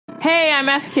Hey, I'm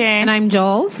FK. And I'm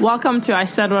Jules. Welcome to I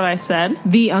Said What I Said,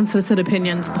 the Unsolicited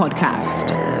Opinions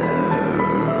podcast.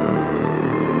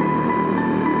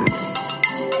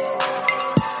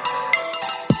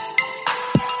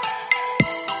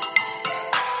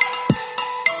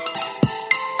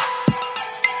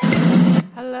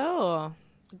 Hello.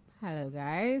 Hello,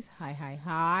 guys.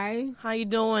 Hi. How you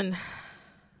doing?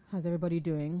 How's everybody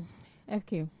doing?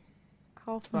 FK,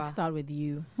 How far? let's start with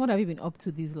you. What have you been up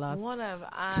to these last What have 2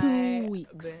 I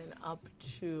weeks? been up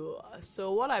to?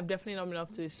 So what I've definitely not been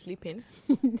up to is sleeping.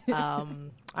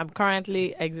 I'm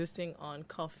currently existing on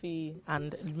coffee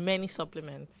and many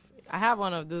supplements. I have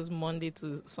one of those Monday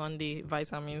to Sunday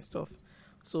vitamin stuff.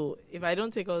 So if I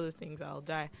don't take all those things, I'll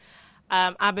die.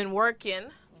 I've been working,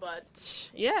 but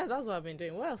yeah, that's what I've been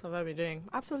doing. What else have I been doing?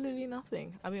 Absolutely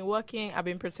nothing. I've been working. I've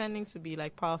been pretending to be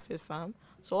like Power Fit Fam.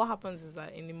 So what happens is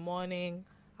that in the morning,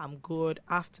 I'm good.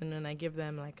 Afternoon, I give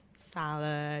them like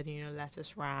salad,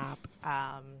 lettuce wrap,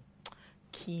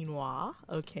 quinoa.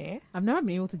 Okay. I've never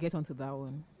been able to get onto that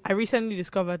one. I recently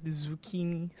discovered the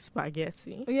zucchini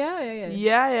spaghetti. Oh, yeah.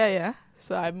 Yeah.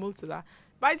 So I moved to that.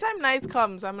 By the time night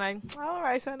comes, I'm like, all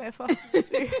right, son,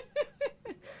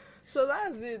 So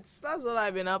that's it. That's all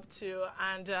I've been up to.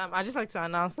 And I just like to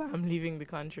announce that I'm leaving the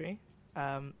country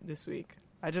this week.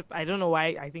 I don't know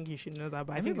why I think you should know that,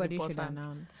 but Everybody I think it's should important.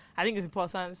 announce. I think it's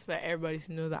important for everybody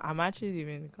to know that I'm actually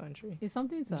leaving the country. It's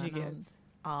something to Do you get?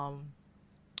 announce.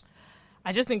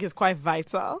 I just think it's quite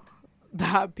vital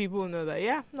that people know that,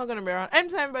 I'm not going to be around.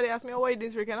 Anytime anybody asks me, what are you doing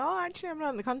this weekend? Oh, actually, I'm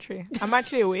not in the country. I'm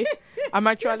actually away. I'm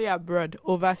actually abroad,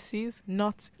 overseas,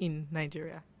 not in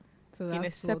Nigeria. So In a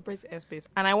that's separate airspace.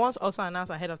 And I want to also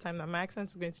announce ahead of time that my accent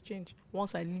is going to change.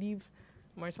 Once I leave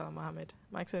Maurice Mohammed,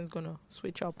 my accent is going to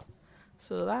switch up.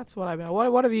 So that's what I've been.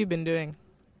 What have you been doing?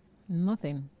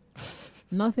 Nothing.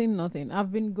 Nothing.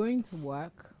 I've been going to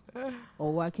work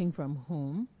or working from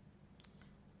home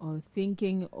or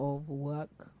thinking of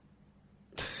work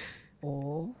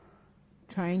or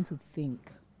trying to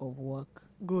think of work.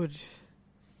 Good.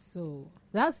 So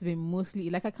that's been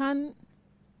mostly like I can't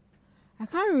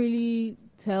really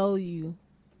tell you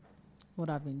what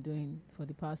I've been doing for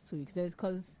the past 2 weeks.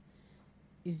 Because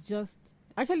it's just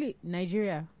actually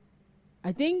Nigeria.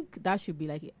 I think that should be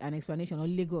like an explanation, or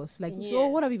Lagos. Like, so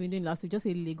what have you been doing last week? Just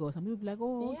say Lagos. And people be like,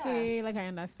 oh, okay, like I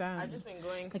understand. I've just been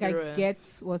going like through I get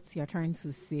what you're trying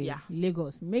to say. Yeah.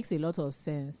 Lagos makes a lot of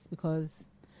sense because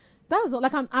that's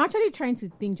like I'm actually trying to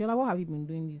think, Jola, what have you been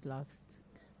doing these last?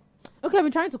 Okay, I've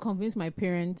been trying to convince my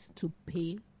parents to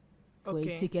pay for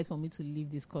a ticket for me to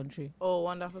leave this country. Oh,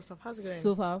 wonderful stuff. How's it going?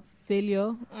 So far,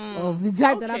 failure of the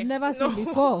type that I've never seen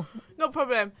before. No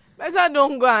problem. Better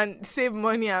don't go and save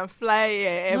money and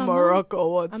fly Morocco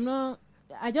or what. I'm not.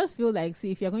 I just feel like,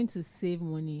 see, if you're going to save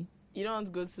money, you don't want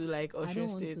to go to like Ocean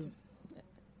State.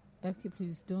 FK,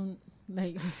 please don't.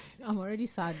 Like, I'm already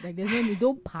sad. Like, there's no need.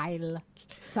 Don't pile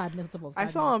sadness on top of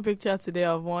sadness. I saw one picture today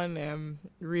of one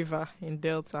river in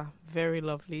Delta. Very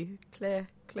lovely, clear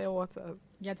waters.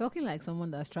 You're talking like someone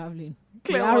that's traveling.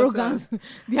 Clear the arrogance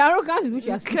with which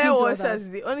you're speaking clear to waters. others.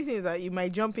 The only thing is that you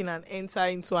might jump in and enter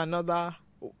into another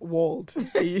world,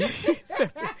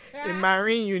 a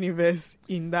marine universe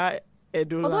in that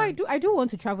Edo Although land. I do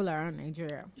want to travel around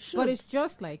Nigeria, Should. but it's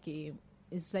just like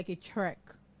it's like a trek.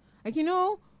 Like,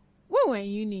 when we're in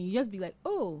uni, you just be like,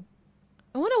 oh,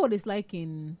 I wonder what it's like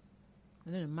in,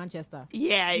 I don't know, Manchester.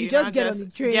 Yeah, you just get on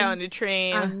the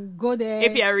train and go there.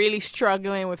 If you're really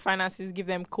struggling with finances, give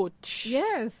them coach.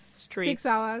 Yes, Streets. 6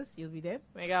 hours, you'll be there.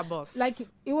 Mega boss. Like,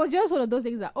 it was just one of those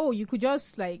things that, you could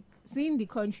just, like, seeing the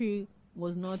country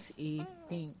was not a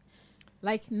thing.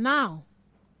 Like, now,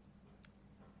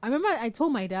 I remember I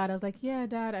told my dad, I was like, yeah,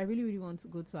 Dad, I really, really want to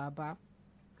go to Aba.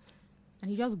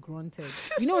 And he just grunted.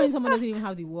 When someone doesn't even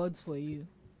have the words for you,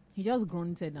 he just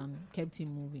grunted and kept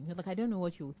him moving. He was like, I don't know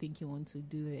what you think you want to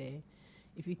do there.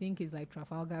 If you think it's like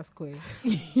Trafalgar Square,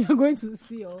 you're going to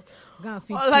see or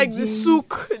like the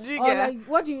souk. Or like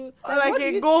what do you or like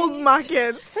a gold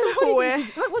market.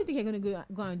 What do you think you're gonna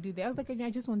go and do there? I was like,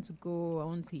 I just want to go. I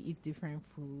want to eat different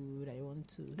food. I want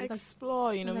to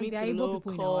explore. Meet the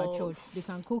locals. People in our church. They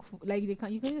can cook. Like you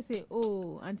can just say,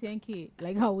 oh, Auntie Anke,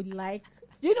 like I would like.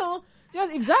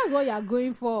 Just if that's what you're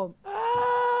going for. But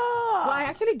I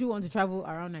actually do want to travel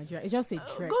around Nigeria. It's just a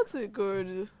trek. Go to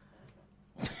good.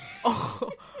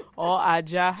 Or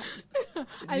Aja.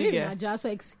 I live in Aja, so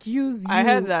excuse you. I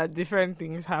heard that different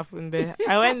things happen there.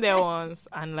 I went there once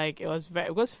and like it was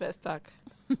Festac.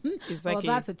 It's like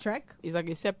that's a trek. It's like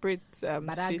a separate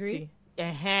city.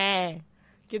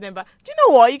 Give them back. Do you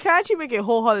know what? You can actually make a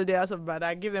whole holiday out of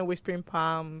that. Give them Whispering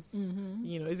Palms.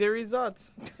 You know, it's a resort.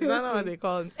 Is that not what they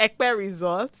call it? Ekpe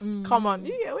Resort. Come on.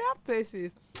 Yeah, we have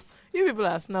places. You people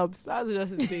are snobs. That's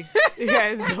just the thing. You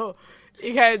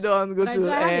guys don't go to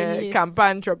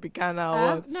Campan Tropicana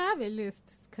or what? No, I have a list.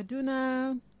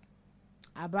 Kaduna,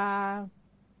 Aba.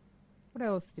 What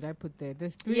else did I put there?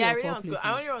 There's 3 or 4 places.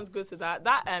 I only want to go to that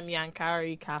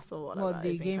Yankari Castle. Whatever,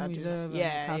 the game reserve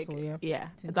castle. Yeah.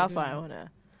 That's why I wanna.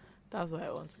 That's why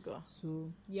I want to go.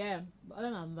 So yeah, but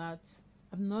other than that,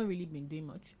 I've not really been doing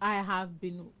much. I have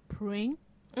been praying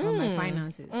on my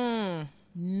finances.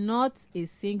 Not a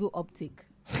single uptick.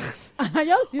 I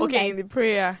just feel in the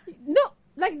prayer. No,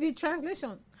 like the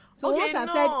translation. So once I've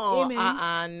said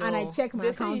amen, no. and I check my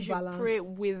account balance. Pray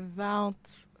without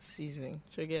ceasing.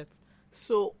 Forget.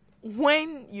 So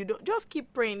when you don't, just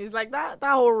keep praying. It's like that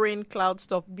whole rain cloud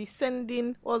stuff. Be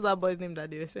sending. What's that boy's name that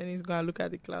they were sending? He's gonna look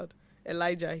at the cloud.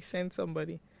 Elijah. He sent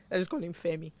somebody. I just call him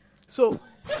Femi. So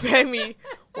Femi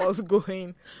was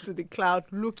going to the cloud,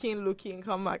 looking,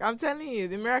 come back. I'm telling you,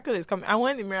 the miracle is coming. And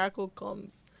when the miracle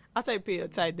comes, after you pay your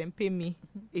tithe, then pay me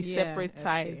a separate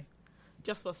tithe,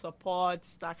 just for support,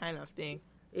 that kind of thing.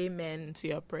 Amen to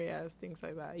your prayers, things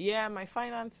like that. Yeah, my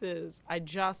finances,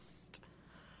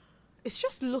 it's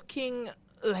just looking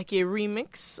like a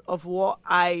remix of what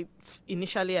I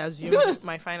initially assumed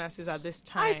my finances at this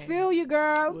time. I feel you,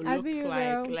 girl. I feel you,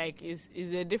 girl. Girl. Like is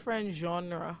a different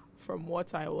genre from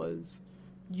what I was,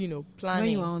 planning. When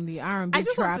you were on the R&B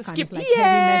track, want to skip. And it's like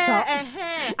heavy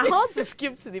metal. I want to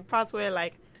skip to the part where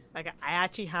like I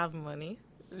actually have money.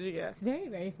 Yeah. It's very,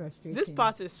 very frustrating. This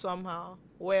part is somehow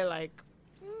where like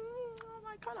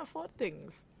I can't afford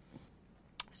things.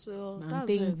 So and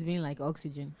things being like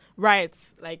oxygen, right?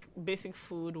 Like basic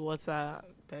food, water,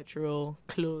 petrol,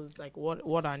 clothes. Like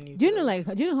what I need. Do you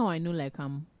know how I know? Like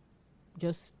I'm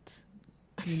just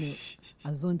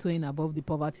a zone 20 above the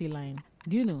poverty line.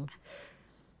 Do you know?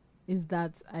 Is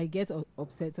that I get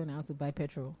upset when I have to buy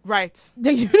petrol. Right.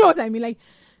 You know what I mean? Like,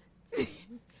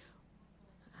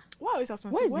 why always ask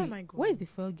myself, where am I going? Where is the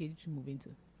fuel gauge moving to?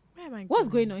 Where am I going? What's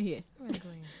going on here? Where am I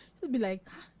going? It'll be like,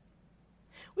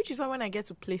 which is why when I get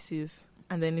to places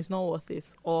and then it's not worth it,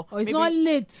 or it's not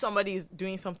lit. Somebody is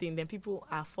doing something, then people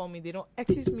are for me. They don't.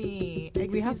 Excuse me.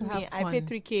 We have to have fun. I paid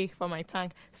 3K for my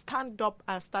tank. Stand up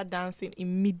and start dancing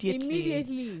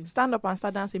immediately. Stand up and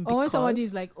start dancing. Or when somebody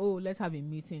is like, "Oh, let's have a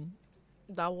meeting."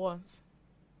 That was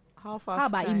how fast. How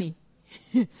about email?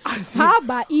 How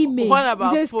about email? What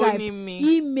about phoning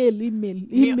me?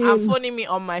 Email. I'm phoning me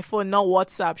on my phone, not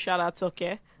WhatsApp. Shout out,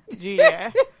 okay?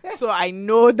 Yeah. So I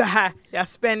know that you're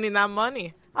spending that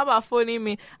money. How about phoning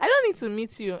me? I don't need to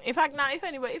meet you. In fact, now if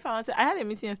I wanted, I had a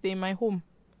meeting yesterday in my home.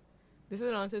 They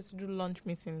said I wanted to do lunch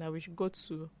meeting, that we should go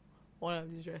to one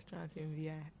of these restaurants in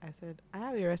VI. I said I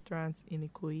have a restaurant in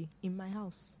Ikoyi in my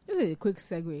house. This is a quick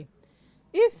segue.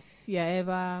 If you're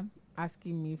ever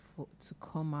asking me to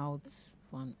come out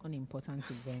for an unimportant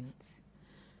event,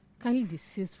 kindly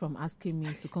desist from asking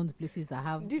me to come to places that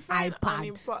have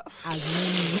iPad as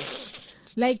menu.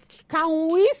 Like, can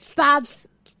we start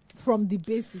from the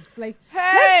basics? Like,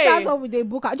 let's start off with a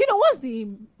book. Do you know what's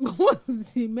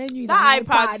the menu? That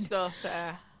iPad stuff.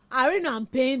 I already know I'm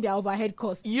paying the overhead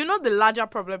costs. You know the larger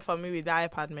problem for me with the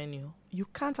iPad menu? You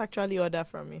can't actually order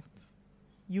from it.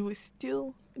 You will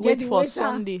still wait for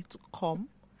Sunday to come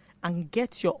and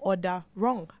get your order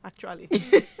wrong, actually.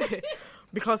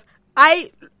 Because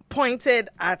I pointed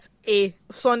at A,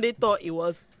 Sunday thought it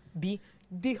was B,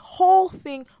 the whole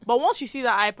thing. But once you see the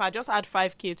iPad, just add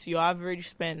 5K to your average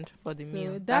spend for the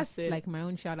meal. That's it. Like my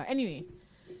own shout out. Anyway,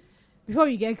 before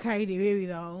we get carried away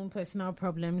with our own personal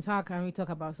problems, how can we talk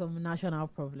about some national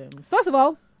problems? First of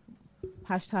all,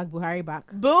 hashtag Buhari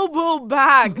back. Boo boo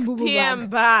back. PM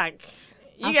back.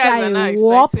 You guys are not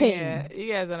expecting it.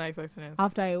 You guys are not expecting it.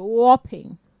 After a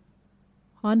whopping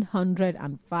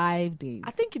 105 days. I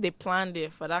think they planned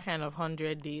it for that kind of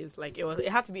 100 days. Like it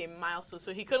had to be a milestone,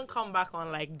 so he couldn't come back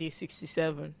on like day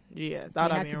 67. Yeah, that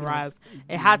would have been Raz.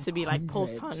 It had to be like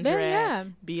post 100. Yeah.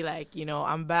 Be like,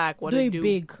 I'm back. What do it it do?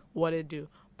 Big. What it do?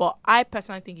 But I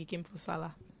personally think he came for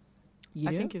Salah.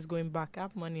 I think he's going back. I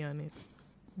have money on it.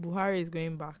 Buhari is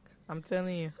going back. I'm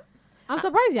telling you. I'm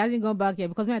surprised he hasn't gone back yet,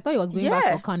 because I thought he was going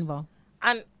back for Carnival.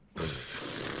 And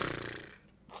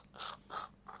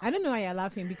I don't know why you're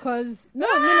laughing, because no,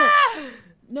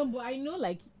 but I know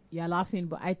like you're laughing,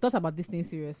 but I thought about this thing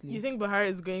seriously. You think Buhari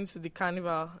is going to the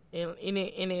Carnival in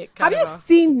a Carnival? Have you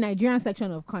seen Nigerian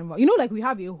section of Carnival? Like we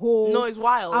have a whole. No, it's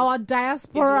wild. Our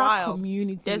diaspora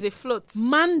community. There's a float.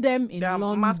 Man them in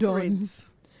London. Masquerades.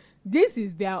 This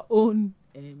is their own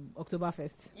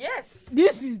Oktoberfest. Yes.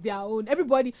 This is their own.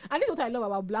 Everybody, and this is what I love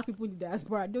about black people in the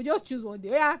diaspora. They'll just choose one day.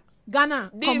 Yeah,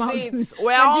 Ghana, come out. This is it.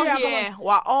 We're all Nigeria, here.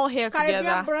 We're all here Caribbean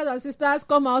together. brothers and sisters,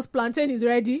 come out. Plantain is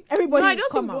ready. Everybody, No, I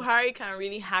don't come think out. Buhari can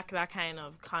really hack that kind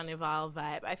of carnival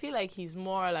vibe. I feel like he's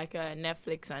more like a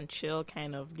Netflix and chill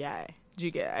kind of guy. Do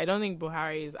you get? I don't think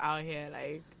Buhari is out here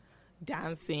like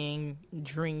dancing,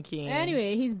 drinking.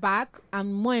 Anyway, he's back,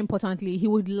 and more importantly, he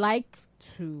would like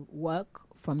to work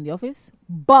from the office,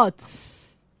 but,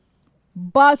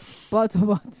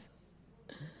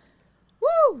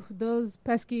 woo, those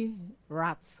pesky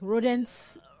rats,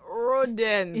 rodents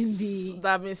rodents in the that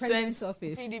have been president's sent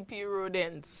office. PDP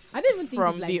rodents I don't even think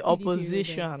from it's like the PDP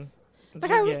opposition. rodents. Like,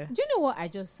 Do you get? do you know what I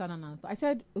just sat on? I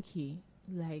said, okay,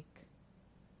 like,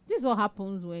 this is what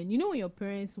happens when your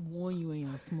parents warn you when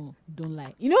you're small. Don't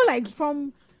lie. Like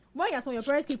from when you're small, your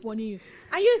parents keep warning you,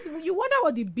 and you wonder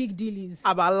what the big deal is.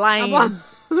 About lying.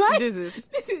 Right? This is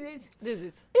it. this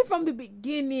is If from the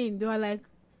beginning they were like,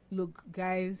 look,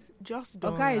 guys, just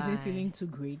don't Oka lie. isn't feeling too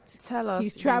great. Tell us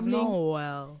He's traveling not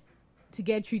well. to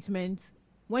get treatment.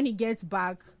 When he gets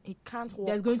back, He can't walk.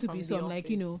 there's going to from be the some, like,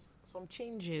 office. Some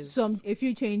changes. a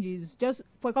few changes. Just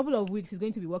for a couple of weeks, he's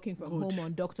going to be working from Good. home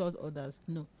on doctor's orders.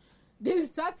 No, they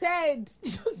started.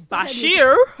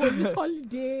 Bashir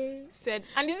Holiday. said,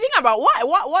 and the thing about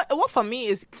what for me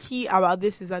is key about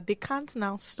this is that they can't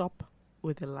now stop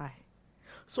with a lie.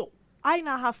 So I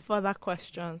now have further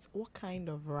questions. What kind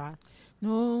of rats?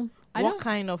 No, I What don't.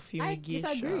 kind of I fumigation?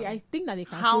 disagree. I think that they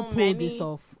can How still pull many this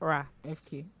off. rats?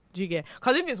 FK. Do you get?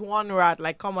 Because if it's one rat,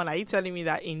 like, come on, are you telling me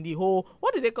that in the whole,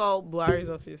 what do they call Buhari's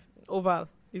office? Oval.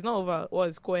 It's not oval. What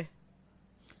is square?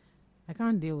 I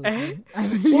can't deal with Eh? it. I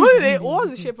really What do they? can't deal What's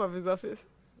the with it. shape of his office?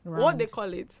 What Round. they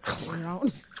call it?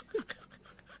 Round.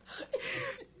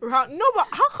 Round. No, but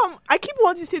how come I keep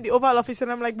wanting to say the oval office,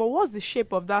 and I'm like, but what's the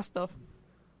shape of that stuff?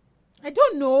 I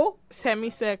don't know.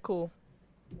 Semicircle.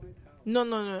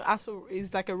 No. Also,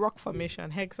 it's like a rock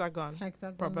formation, hexagon.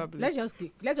 Hexagon. Probably. Let's just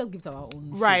give to our own.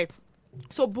 Right.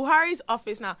 So Buhari's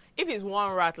office now, if it's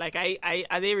one rat, like,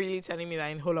 are they really telling me that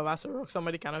in whole of Aso Rock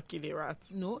somebody cannot kill a rat?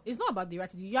 No, it's not about the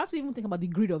rat. You have to even think about the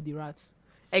greed of the rat.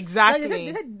 Exactly.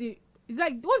 They said it's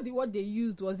like, what's the word they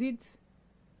used? Was it,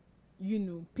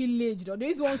 pillaged, or there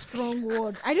is one strong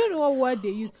word? I don't know what word they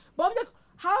used. But I'm like,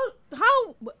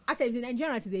 how actually in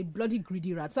Nigerian rat is a bloody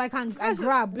greedy rat. So I grab.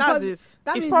 That's because it.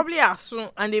 that It's means- probably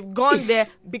Asun, and they've gone there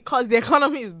because the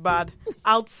economy is bad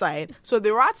outside. So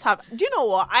the rats have. Do you know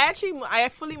what? I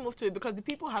fully moved to it because the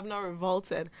people have not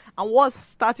revolted, and what's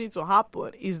starting to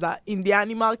happen is that in the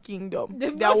animal kingdom,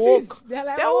 They've they're noticed. woke. They're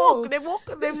like, They're oh, woke. They've woke.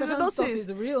 They've this stuff noticed.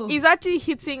 is real. It's actually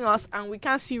hitting us, and we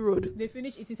can't see road. They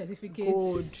finish eating certificates.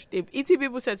 Good. They've eaten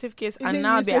people's certificates, It's and in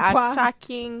now they're newspaper.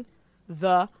 attacking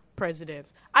the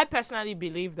president. I personally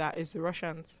believe that it's the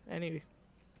Russians, anyway,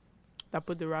 that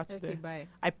put the rats Okay, there. bye.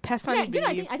 I personally Do you know,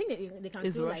 believe. I think they can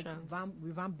it's still like Russians.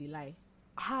 revamp the lie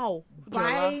How?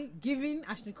 by giving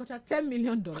Ashton Kutcher $10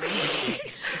 million to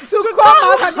come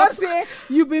out and just say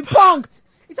you've been punked.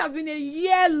 It has been a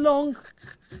year-long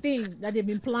thing that they've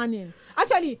been planning.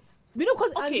 Actually,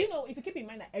 because and Okay. if you keep in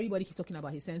mind that everybody keeps talking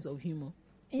about his sense of humor,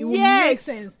 it will Yes, make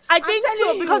sense. I I'm think so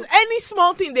telling you. because any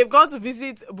small thing they've gone to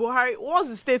visit Buhari. What's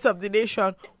the state of the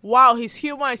nation? Wow, his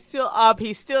humor is still up.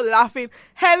 He's still laughing.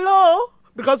 Hello,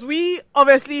 because we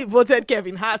obviously voted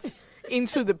Kevin Hart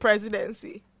into the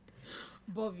presidency.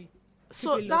 Bobby.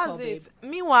 So Keep it that's local, it.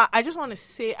 Meanwhile, I just want to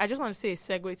say a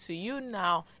segue to you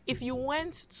now. If you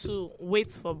went to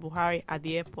wait for Buhari at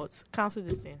the airport, cancel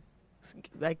this thing.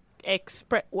 Like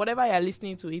express whatever you're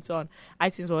listening to it on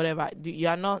iTunes or whatever. You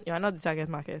are not the target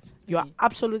market. You are Okay.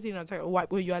 absolutely not target. Why?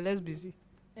 Well, you are less busy.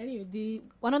 Anyway, the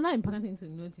another important thing to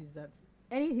note is that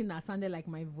anything that sounded like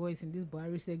my voice in this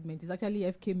Buhari segment is actually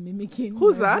FK mimicking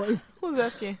Who's my that? voice. Who's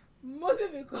FK? Mostly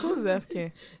because Who's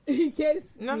FK? in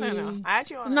case No. the I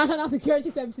actually want National Security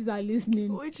Services are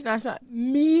listening. which national?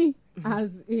 Me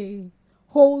as a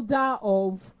holder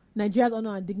of Nigeria's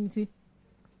honor and dignity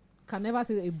can never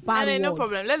say a bad word. No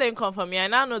problem. Let them come for me. I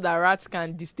now know that rats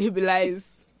can destabilize.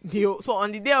 So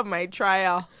on the day of my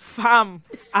trial,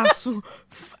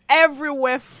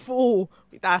 everywhere full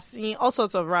with us seeing all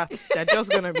sorts of rats. They're just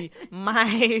gonna be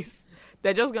mice.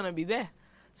 They're just gonna be there.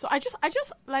 So I just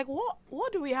like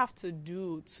what do we have to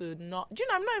do to not? Do you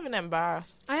know? I'm not even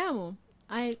embarrassed. I am.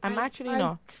 I'm actually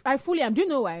not. I fully am. Do you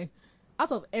know why?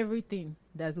 Out of everything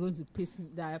that's going to piss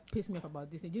me off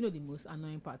about this, do you know the most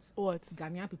annoying part? What?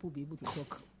 Ghanaian people be able to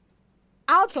talk.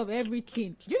 Out of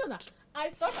everything, do you know that? I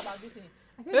thought about this thing.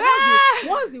 I said,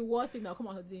 what's the worst thing that will come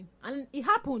out of this? And it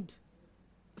happened.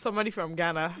 somebody from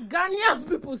Ghana. Ghanaian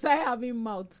people started having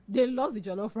mouth. They lost the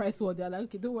jollof rice war. They're like,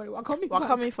 okay, don't worry, we're coming We're back.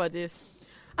 coming for this.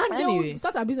 And Anyway, they will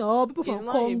start abusing all people It's from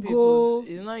not in Congo. people's.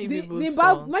 It's not in people's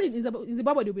fault. Imagine in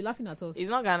Zimbabwe, they'll be laughing at us. It's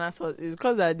not Ghana's fault. It's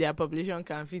because that their population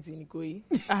can fit in Ikoyi.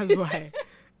 That's why.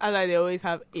 That's why they always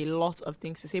have a lot of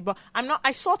things to say. But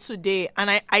I saw today, and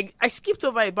I skipped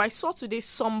over it, but I saw today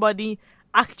somebody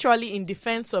actually in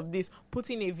defense of this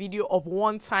putting a video of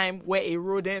one time where a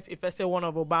rodent infested one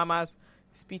of Obama's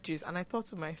speeches, and I thought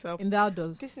to myself, In the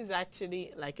outdoors. this is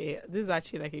actually like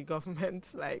a government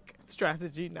like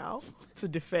strategy now to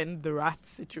defend the rat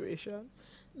situation.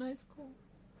 Nice, cool.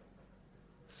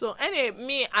 So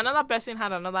anyway, another person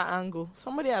had another angle.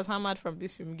 Somebody has hammered from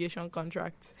this fumigation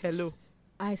contract. Hello.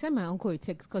 I sent my uncle a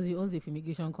text because he owns a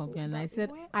fumigation company, and I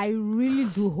said, Where? I really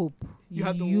do hope you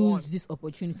had the use one. this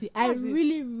opportunity. I That's it.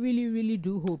 really, really, really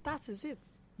do hope That is it.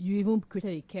 you even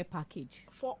created a care package.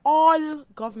 For all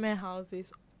government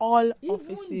houses, all Even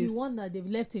offices. the one that they've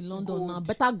left in London Good. now,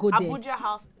 better go there. Abuja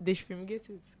house, they should fumigate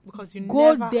it because you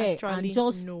Go never there actually and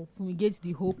just know. fumigate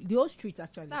the whole street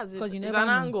actually. That's it. Because you It's never an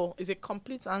know. angle. It's a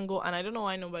complete angle, and I don't know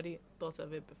why nobody thought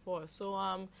of it before. So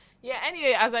yeah.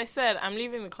 Anyway, as I said, I'm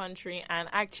leaving the country, and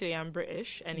actually I'm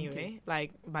British anyway,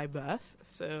 like by birth.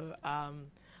 So I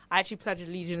actually pledge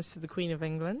allegiance to the Queen of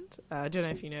England. I don't know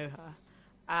if you know her,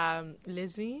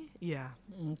 Lizzie. Yeah.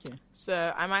 Okay.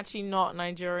 So I'm actually not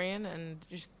Nigerian, and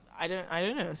just I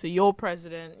don't know. So your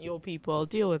president, your people,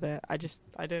 deal with it. I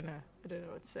don't know. I don't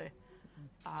know what to say.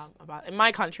 About in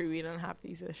my country, we don't have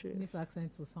these issues. This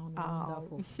accent will sound Ow.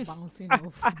 wonderful. Bouncing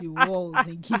off the walls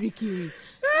in Kirikiri.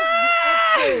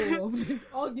 That's the echo of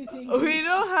all these things. We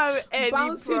don't have any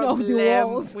Bouncing problem. off the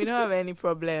walls. We don't have any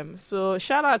problem. So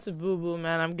shout out to Boo Boo,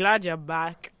 man. I'm glad you're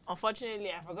back. Unfortunately,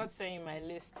 I forgot to send you my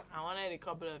list. I wanted a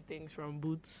couple of things from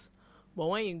Boots, but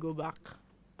when you go back,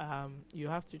 you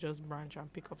have to just branch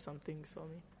and pick up some things for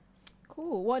me.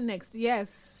 Cool. What next? Yes.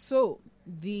 So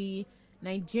the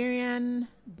Nigerian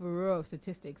Bureau of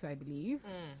Statistics, I believe,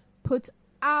 put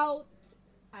out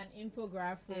an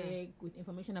infographic with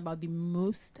information about the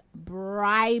most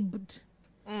bribed.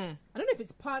 I don't know if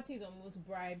it's parties or most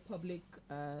bribed public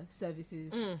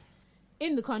services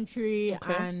in the country,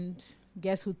 Okay. and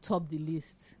guess who topped the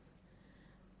list?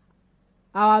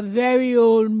 Our very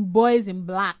own Boys in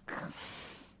Black.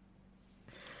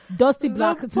 Dusty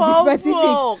Black, to be specific.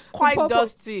 Quite purple.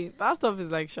 dusty. That stuff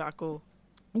is like charcoal.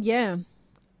 Yeah.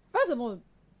 First of all,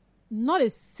 not a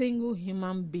single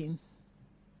human being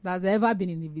that's ever been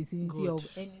in the vicinity Good. of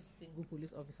any single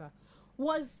police officer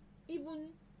was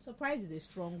even surprised is a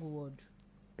strong word.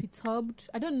 Perturbed.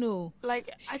 I don't know. Like,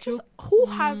 Shook. who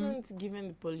hasn't given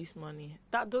the police money?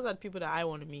 Those are the people that I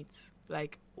want to meet.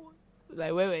 Like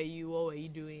where were you? What were you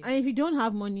doing? And if you don't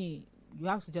have money, you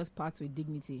have to just part with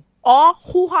dignity. Or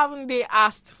who haven't they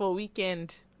asked for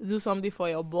weekend? Do something for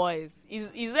your boys.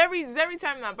 Is every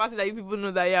time that passes that you people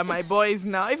know that you're my boys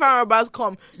now. If our robbers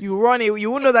come, you run away.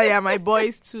 You will know that you're my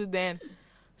boys too then.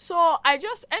 So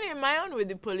anyway, my own with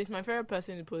the police, my favorite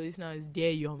person in the police now is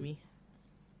Dear Yomi.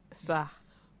 Sir.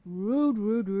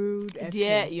 Rude.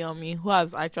 Dear Yomi, who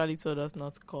has actually told us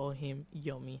not to call him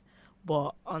Yomi.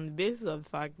 But on the basis of the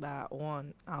fact that,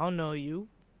 one, I don't know you.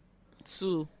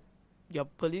 Two, your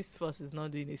police force is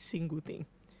not doing a single thing.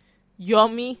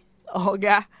 Yomi,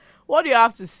 Oga, what do you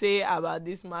have to say about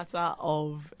this matter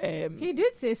of... He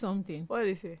did say something. What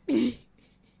did he say?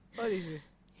 What did he say?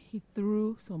 He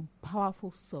threw some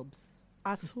powerful subs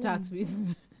At to home. start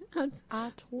with.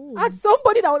 At home. At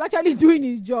somebody that was actually doing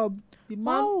his job. The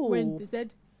man Oh. went, they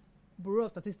said, Bureau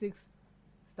of Statistics,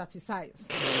 staticize.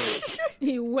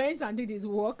 He went and did his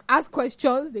work, asked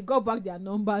questions, they got back their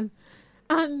numbers.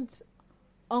 And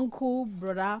uncle,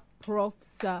 brother, Prof,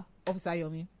 Sir, Officer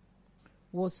Yomi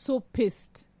was so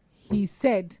pissed. He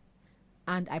said,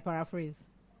 and I paraphrase,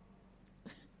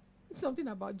 something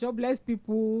about jobless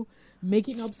people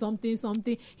making up something.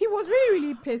 He was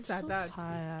really pissed at that.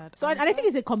 Tired. So, and I think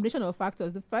it's a combination of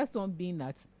factors. The first one being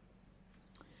that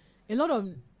a lot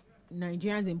of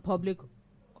Nigerians in public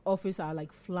office are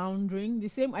like floundering. The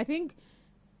same, I think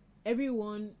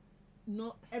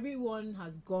not everyone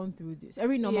has gone through this.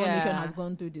 Every normal nation has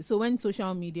gone through this. So when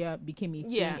social media became a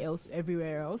thing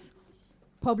everywhere else,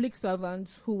 public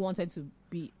servants who wanted to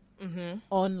be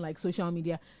on like social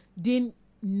media didn't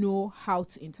know how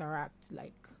to interact.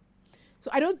 Like, so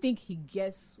I don't think he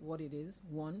gets what it is.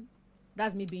 One,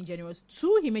 that's me being generous.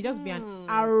 Two, he may just be an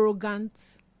arrogant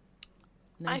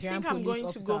Nigerian I think I'm going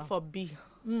officer. to go for B.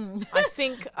 I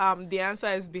think the answer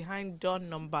is behind door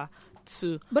number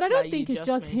 2. But I that don't you think it's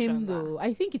just him mentioned that. though.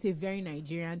 I think it's a very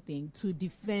Nigerian thing to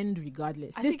defend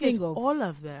regardless. I This think thing it's of all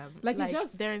of them. Like, it's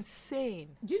just- they're insane.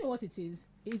 do you know what it is?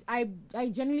 I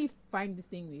generally find this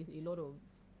thing with a lot of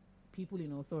people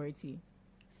in authority.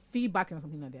 Feedback is not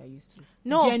something that they are used to.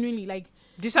 No. Genuinely, like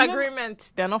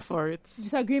Disagreement, they're not for it.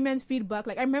 disagreements, feedback.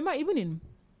 Like I remember even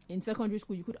in secondary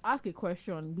school, you could ask a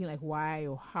question, be like why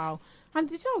or how, and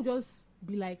the teacher would just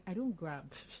be like, I don't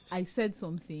grab. I said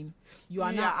something. You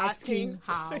are now asking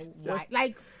how, why.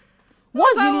 Like,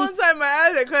 what's really... One time I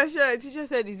asked a question, the teacher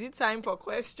said, is it time for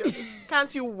questions?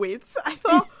 Can't you wait? I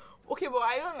thought, okay, but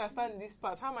I don't understand this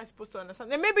part. How am I supposed to understand?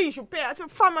 Then maybe you should pay attention.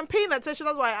 Fam, I'm paying attention.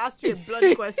 That's why I asked you a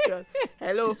bloody question.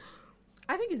 Hello.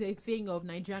 I think it's a thing of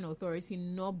Nigerian authority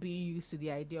not being used to the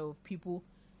idea of people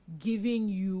giving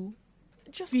you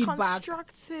just feedback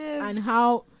constructive. and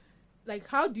how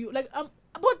do you like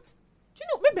but you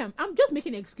know, maybe I'm just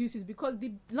making excuses because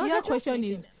the larger question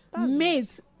is, mate,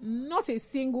 not a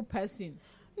single person.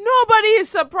 Nobody is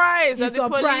surprised that He's the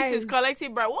police surprised. is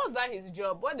collecting bribe. What's that his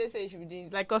job? What they say he should be doing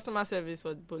is like customer service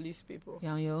for the police people.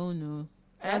 Yeah, on your own, no.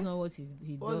 That's not what he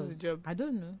What's does. his job? I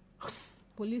don't know.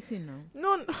 Policing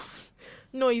now.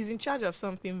 No, he's in charge of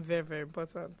something very, very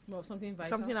important. Well, something vital.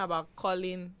 Something about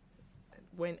calling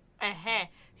when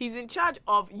he's in charge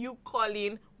of you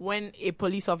calling when a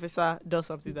police officer does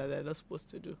something that they're not supposed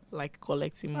to do, like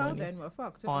collecting money then we're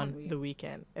fucked. on the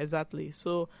weekend. Exactly.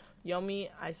 So, Yomi,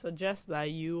 I suggest that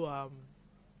you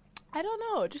I don't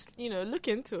know, just look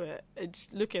into it.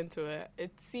 Just look into it.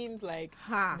 It seems like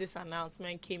this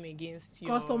announcement came against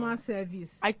your customer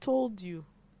service. I told you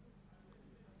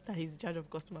that he's in charge of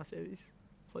customer service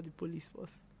for the police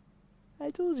force. I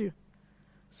told you.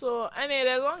 So, anyway,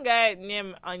 there's one guy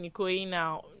named Anikoyi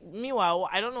now. Meanwhile,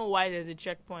 I don't know why there's a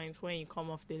checkpoint when you come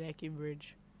off the Lekki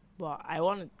Bridge. But I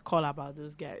want to call about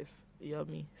those guys. You know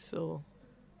me? So,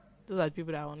 those are the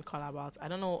people that I want to call about. I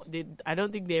don't know. I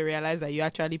don't think they realize that you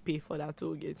actually pay for that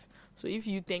toll gate. So, if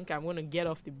you think I'm going to get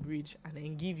off the bridge and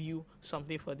then give you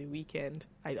something for the weekend,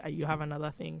 you have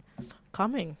another thing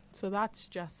coming. So, that's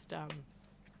just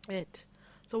it.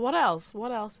 So, what else?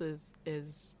 What else is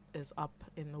up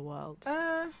in the world?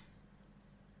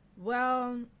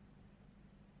 Well,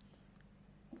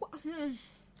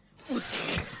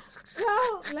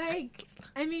 like,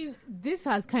 I mean, this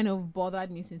has kind of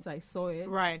bothered me since I saw it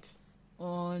Right.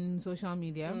 on social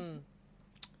media.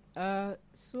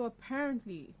 So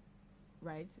apparently,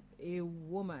 right, a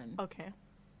woman, Okay.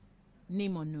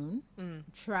 name unknown,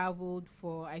 traveled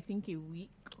for I think a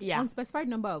week, Yeah. unspecified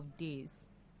number of days,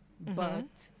 but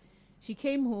she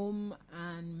came home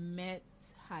and met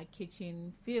her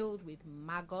kitchen filled with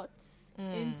maggots,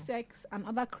 insects, and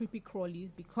other creepy crawlies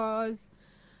because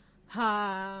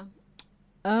her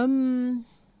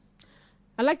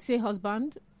I like to say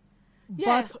husband,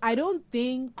 Yeah. but I don't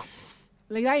think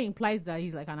like that implies that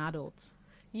he's like an adult.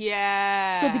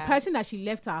 Yeah. So the person that she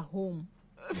left at home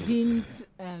didn't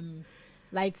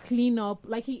like clean up.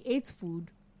 Like he ate food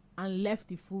and left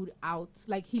the food out.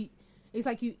 Like he ate.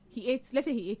 Let's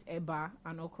say he ate eba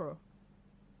and okra,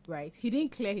 right? He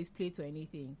didn't clear his plate or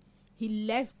anything. He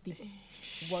left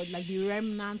the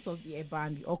remnants of the eba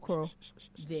and the okra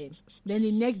there. Then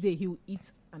the next day he would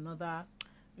eat another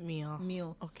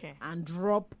meal. Okay. And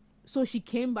drop. So she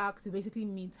came back to basically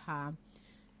meet her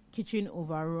kitchen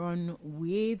overrun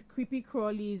with creepy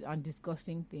crawlies and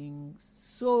disgusting things.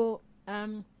 So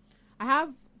I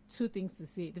have two things to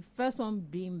say. The first one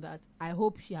being that I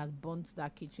hope she has burnt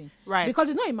that kitchen, Right. Because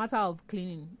it's not a matter of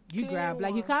cleaning. You Cleaning grab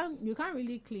like you once. can't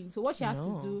really clean. So what she has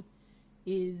to do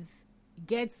is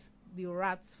get the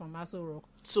rats from Aso Rock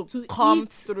to come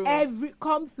eat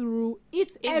through.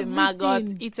 Eat Eat the everything.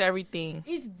 maggots, eat everything.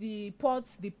 Eat the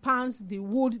pots, the pans, the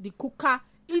wood, the cooker.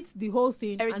 Eat the whole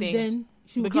thing, Everything. and then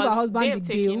she will give Because her husband they've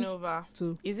the taken bill. over.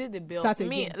 to Is it the bill? start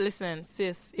Me, again. listen,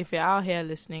 sis, if you're out here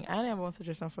listening, I have one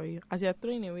suggestion for you. As you're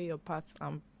throwing away your pots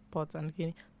and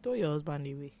cleaning, throw your husband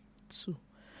away too.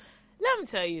 Let me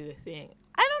tell you the thing.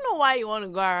 I don't know why you want to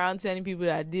go around telling people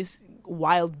that this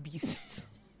wild beast,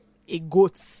 a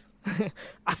goat,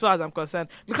 as far as I'm concerned.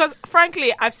 Because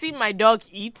frankly, I've seen my dog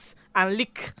eat and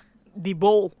lick the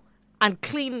bowl and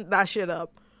clean that shit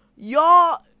up.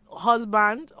 Your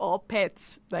husband or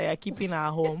pets that you're keeping at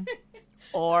home,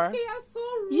 or They are so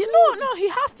rude. he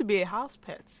has to be a house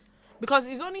pet. Because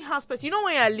it's only house pets. You know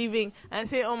when you're leaving and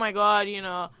say, oh my God,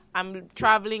 I'm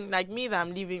traveling, like me that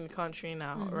I'm leaving the country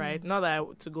now, right? Not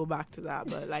that to go back to that,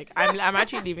 but like I'm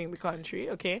actually leaving the country,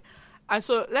 okay? And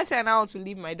so let's say I now want to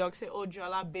leave my dog, say, oh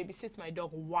Jola, babysit my dog.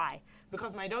 Why?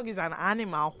 Because my dog is an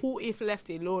animal who, if left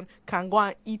alone, can go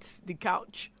and eat the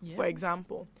couch, for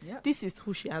example. Yeah. This is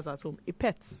who she has at home, a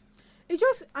pet.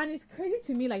 And it's crazy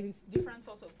to me, like these different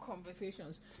sorts of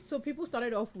conversations. So people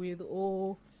started off with,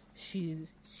 she's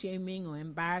shaming or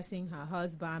embarrassing her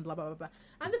husband, blah blah blah blah.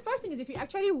 And the first thing is, if you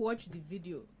actually watch the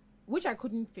video, which I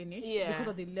couldn't finish because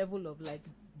of the level of like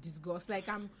disgust. Like,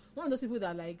 I'm one of those people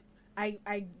that like I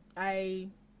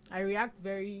react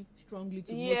very strongly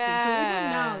to most things. So even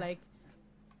now, like,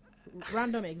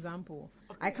 random example,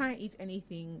 I can't eat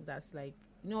anything that's like,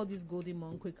 all these Golden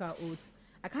Mon, Quaker Oats.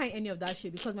 I can't eat any of that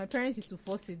shit because my parents used to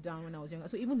force it down when I was younger.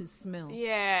 So even the smell,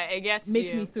 it gets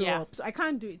makes you. me throw up. So I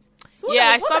can't do it. So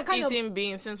I stopped eating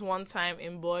beans since one time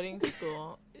in boarding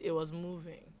school. It was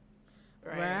moving.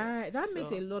 Right. That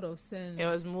makes a lot of sense. It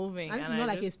was moving, and it's not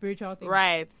like a spiritual thing.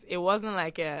 Right. It wasn't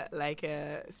like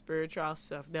a spiritual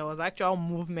stuff. There was actual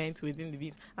movement within the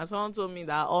beans, and someone told me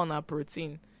that all not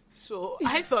protein. So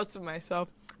I thought to myself,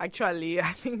 actually,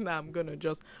 I think that I'm gonna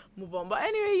just move on. But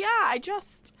anyway, I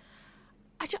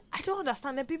don't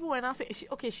understand. Then people were now saying,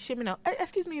 she's shaming now.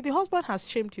 Excuse me, the husband has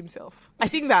shamed himself. I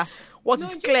think that what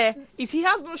is clear is he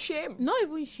has no shame. Not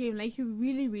even shame. Like, you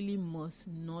really, really must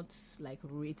not like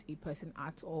rate a person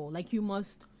at all. Like, you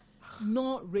must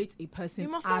not rate a person. You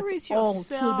must at not rate all.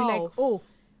 yourself. So be like, oh,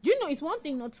 do you know it's one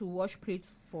thing not to wash plates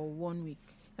for 1 week.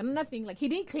 Another thing, like, he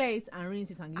didn't clear it and rinse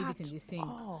it and leave it in the sink.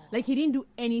 Like, he didn't do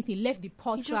anything. Left the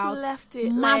pots out. He just left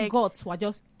it. Maggots were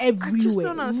just everywhere. I just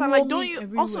don't understand. Like, don't you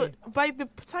everywhere. Also, by the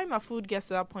time our food gets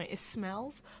to that point, it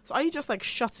smells. So are you just like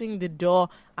shutting the door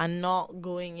and not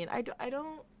going in?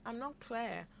 I'm not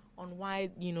clear on why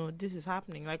this is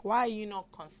happening. Like, why are you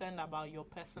not concerned about your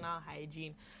personal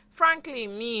hygiene? Frankly,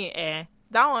 me,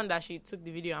 that one that she took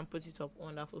the video and put it up,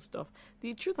 wonderful stuff.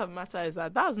 The truth of the matter is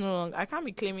that's no longer. I can't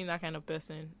be claiming that kind of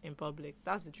person in public.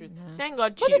 That's the truth. Yeah. Thank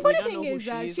God. But the funny thing is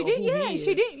that she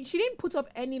didn't. She didn't put up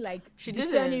any like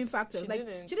discerning factors. Like,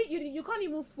 she didn't. You can't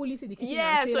even fully see the kitchen.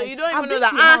 Yeah, say, so like, you don't even know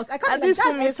that. At this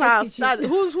woman's house.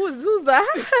 Who's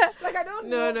that? Like, I don't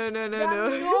know.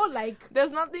 No. Like,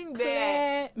 there's nothing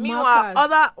there.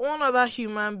 Meanwhile, one other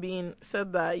human being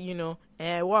said that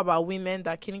what about women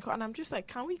that killing? And I'm just like,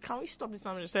 can we stop this?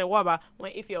 I'm just saying, what about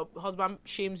if your husband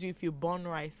shames you if you burn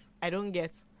rice? I don't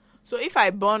get. So if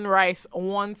I burn rice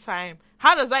one time,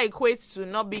 how does that equate to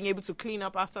not being able to clean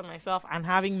up after myself and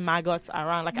having maggots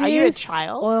around? Like, are you a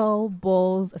child?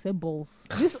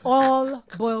 This all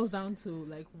boils down to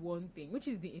like one thing, which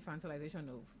is the infantilization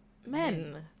of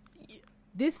men.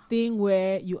 This thing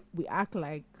where we act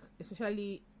like,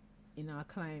 especially in our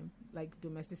climate, like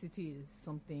domesticity is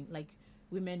something like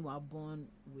women were born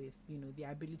with, the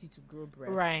ability to grow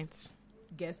breasts. Right.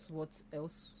 Guess what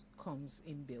else comes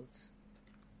inbuilt?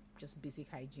 Just basic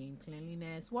hygiene,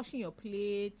 cleanliness, washing your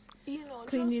plates,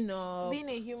 cleaning up, being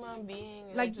a human being,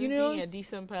 like being a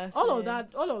decent person. All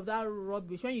of that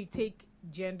rubbish. When you take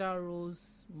gender roles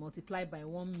multiplied by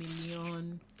 1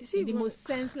 million, in the most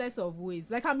senseless of ways.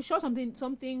 Like, I'm sure something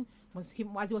was him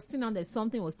as he was sitting down there.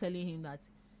 Something was telling him that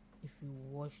if you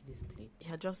wash this plate,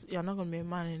 you're not gonna be a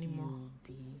man anymore.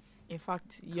 You'll be, in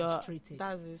fact, castrated.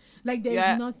 That's it. Like,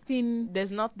 there's nothing.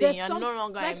 You're no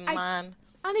longer a man.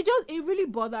 And it really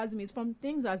bothers me. It's from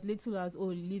things as little as,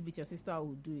 live with your sister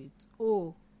who do it.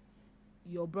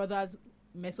 Your brothers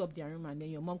mess up their room and then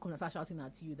your mom comes and starts shouting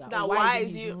at you that why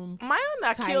is you. My own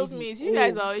that kills me is you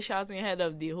guys are always shouting head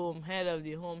of the home,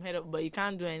 but you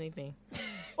can't do anything.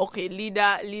 Okay,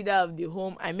 leader of the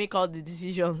home, I make all the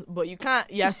decisions, but you can't.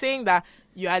 You're saying that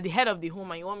you are the head of the home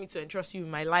and you want me to entrust you with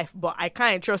my life, but I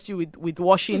can't entrust you with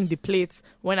washing the plates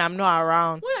when I'm not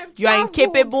around. You are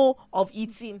incapable of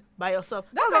eating by yourself.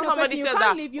 That's how somebody said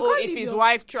that. If his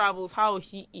wife travels, how will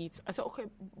he eat? I said, okay,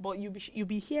 but you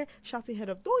be here shouting head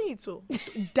of. Don't eat so.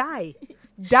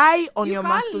 Die on your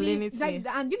masculinity. Like,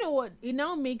 and you know what? It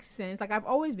now makes sense. Like, I've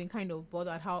always been kind of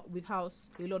bothered with how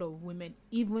a lot of women,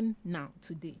 even now,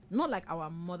 today, not like our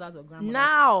mothers or grandmothers,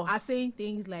 now are saying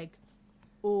things like,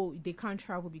 they can't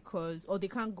travel or they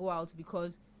can't go out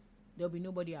because there'll be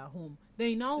nobody at home. Then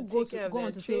you now go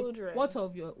on to say, what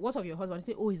of your husband?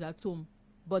 Say, he's at home,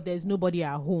 but there's nobody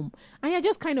at home. And you're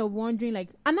just kind of wondering, like,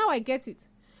 and now I get it.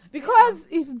 Because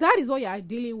if that is what you're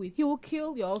dealing with, he will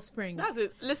kill your offspring. That's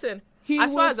it. Listen,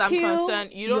 as far as I'm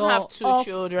concerned, you don't have 2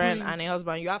 children and a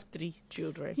husband. You have 3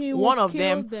 children. One of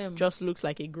them just looks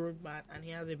like a grown man and he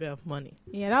has a bit of money.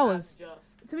 Yeah,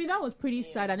 to me, that was pretty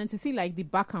sad. And then to see, like, the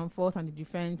back and forth and the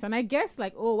defense. And I guess,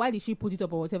 like, why did she put it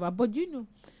up or whatever? But,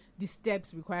 the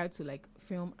steps required to, like,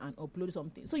 film and upload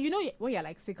something. So, when you're,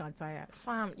 like, sick and tired.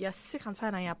 Fam, you're sick and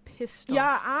tired and you're pissed off.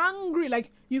 You're angry.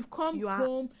 Like, you've come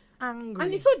home. Angry.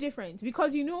 And it's so different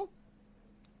because,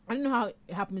 I don't know how it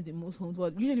happens in most homes,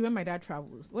 but usually when my dad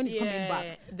travels, when he's coming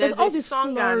back, there's all this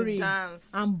song and dance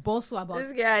and bustle about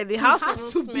this guy. The house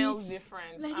even smells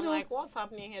different. Like, I'm like, what's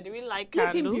happening here? Do we like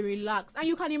candles? Let him be relaxed. And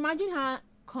you can imagine her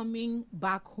coming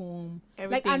back home,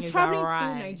 Everything and is traveling awry.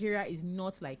 through Nigeria is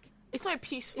not like it's not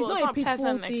peaceful. it's not a peaceful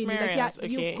pleasant thing. experience.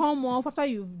 Like, Okay. you come off after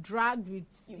you've dragged with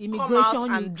Come immigration, out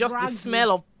and you just the drag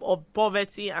smell of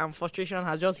poverty and frustration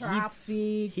has just with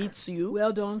traffic. hits you.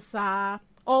 Well done, sir.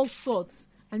 All sorts,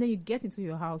 and then you get into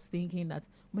your house thinking that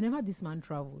whenever this man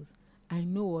travels, I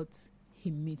know what he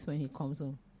meets when he comes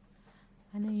home,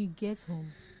 and then you get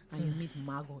home and you meet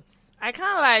maggots. I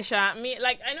can't lie, Sha.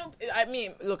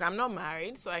 Look, I'm not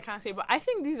married, so I can't say, but I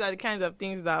think these are the kinds of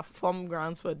things that form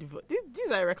grounds for divorce.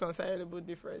 These are irreconcilable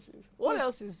differences. What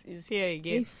else is here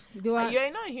again? If they were,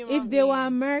 You're not a human if they being. were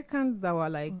Americans that were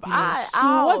like, what's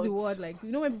out. the word? Like,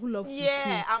 you know when people love to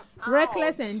Yeah, sue? I'm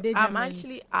Reckless out. endangerment. I'm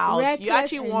actually out. You Reckless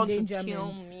actually want to endangerment.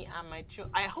 kill me and my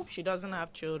children. I hope she doesn't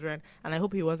have children, and I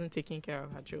hope he wasn't taking care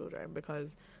of her children,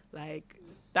 because, like,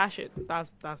 that shit,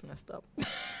 that's messed up.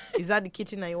 Is that the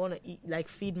kitchen that you want to eat, like,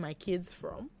 feed my kids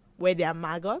from, where they are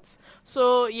maggots?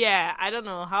 So yeah, I don't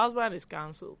know. Husband is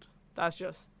cancelled. That's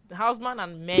just the husband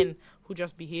and men who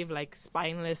just behave like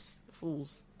spineless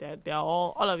fools. They're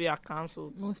all of you are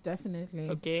cancelled. Most definitely.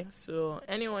 Okay, so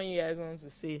anyone you guys want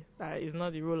to say that is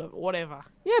not the rule of whatever.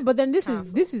 Yeah, but then this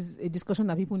Cancel. is a discussion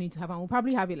that people need to have, and we'll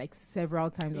probably have it like several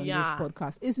times on this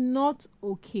podcast. It's not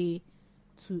okay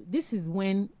to. This is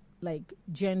when like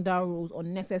gender roles,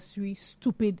 unnecessary,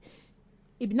 stupid.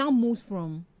 It now moves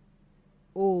from,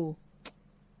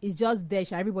 it's just there.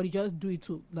 Everybody just do it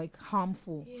to like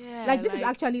harmful. Yeah, like this is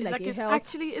actually like a it's health.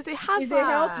 it's a hazard. It's a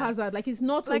health hazard. Like it's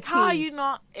not Like, okay. how are you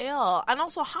not ill? And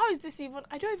also, how is this even?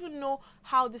 I don't even know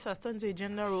how this has turned to a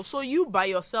gender role. So you by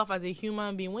yourself as a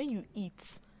human being, when you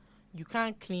eat, you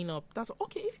can't clean up. That's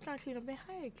okay. If you can't clean up, then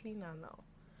hire a cleaner now.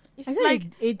 It's I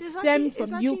said it stems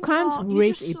from you can't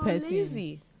rate a person.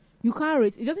 Lazy. You can't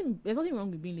rate. It doesn't. There's nothing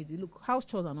wrong with being lazy. Look, house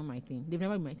chores are not my thing. They've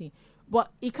never been my thing. But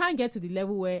it can't get to the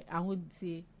level where I would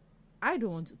say, I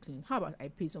don't want to clean. How about I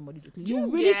pay somebody to clean?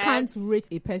 You really can't rate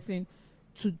a person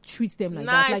to treat them like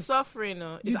that. Like, suffering.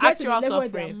 No, you it's get to the actual level where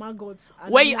suffering. they're maggots,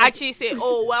 and Where I'm you like, actually say,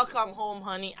 "Oh, welcome home,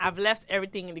 honey. I've left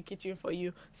everything in the kitchen for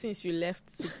you since you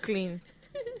left to clean.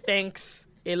 Thanks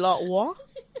a lot." What?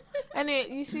 And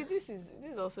you see, this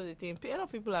is also the thing. A lot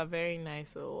of people are very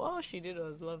nice. So all she did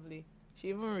was lovely. She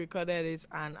even recorded it,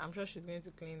 and I'm sure she's going to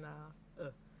clean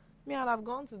her. Me, I'd have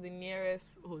gone to the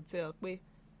nearest hotel. Wait,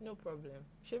 no problem.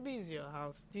 Shebi is your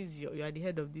house. You are the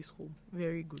head of this home.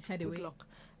 Very good. Head Good away. luck.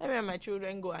 Let me and my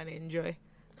children go and enjoy.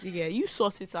 You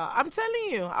sort it out. I'm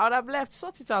telling you, I would have left.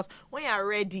 Sort it out. When you're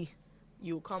ready,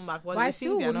 you come back. But I it still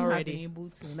seems you're wouldn't not have been ready. able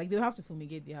to. Like they'll have to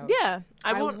fumigate the house. Yeah,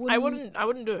 I wouldn't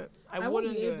do it. I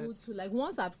wouldn't be able to. Like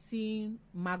once I've seen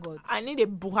maggots. I need a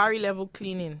Buhari level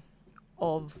cleaning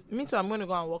of me too. I'm going to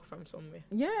go and work from somewhere.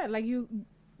 Yeah, like you.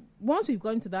 Once we've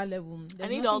gotten to that level, I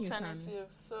need nothing you alternative.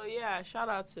 So yeah, shout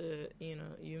out to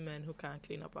you men who can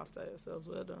clean up after yourselves.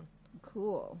 Well done.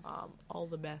 Cool. All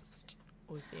the best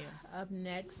with you. Up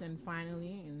next and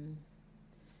finally in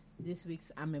this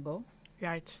week's Amiable.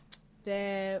 Right.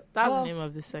 That's the name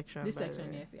of this section. This by the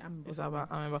section, way. yes, the Amiable. It's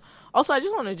about Amiable. Also, I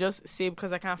just want to just say,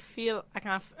 because I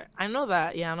know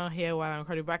that I'm not here while I'm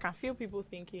recording, but I can feel people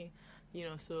thinking,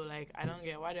 so like I don't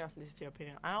get why do you have to listen to your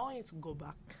opinion. I want you to go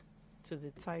back to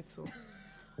the title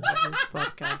of this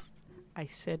podcast. I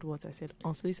said what I said.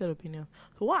 Unsolicited opinions.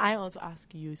 So what I want to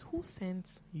ask you is, who sent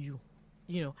you?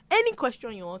 Any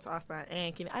question you want to ask that,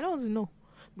 I don't want to know.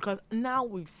 Because now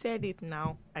we've said it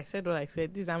now. I said what I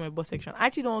said. This is my boss section. I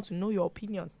actually don't want to know your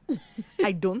opinion.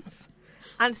 I don't.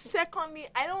 And secondly,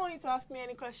 I don't want you to ask me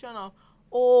any question of,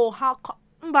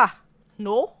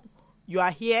 no, you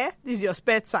are here. This is your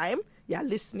spare time. You're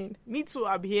listening. Me too,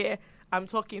 I'm here. I'm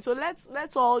talking. So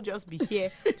let's all just be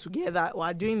here together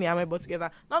while doing the Amebo together.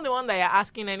 Not the one that you're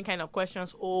asking any kind of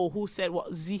questions. Oh, who said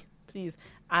what? Z, please.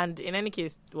 And in any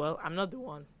case, well, I'm not the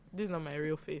one. This is not my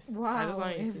real face. Wow, I just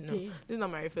want you to know. This is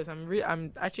not my real face.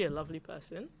 I'm actually a lovely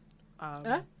person.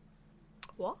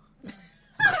 What?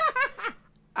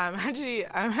 I'm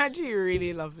actually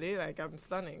really lovely. Like, I'm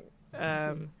stunning.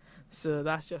 So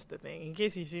that's just the thing. In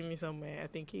case you see me somewhere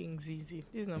thinking Zizi,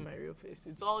 this is not my real face.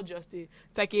 It's all just it's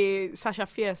like a Sasha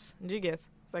Fierce. Do you get? It's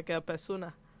like a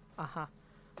persona.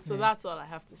 So that's all I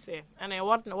have to say. And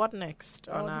what next?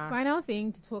 The final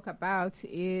thing to talk about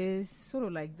is sort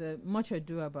of like the much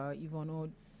ado about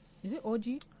Yvonne. Is it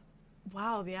Orji?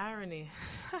 Wow, the irony.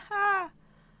 Her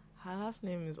last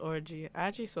name is Orji. I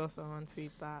actually saw someone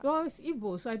tweet that. Well, it's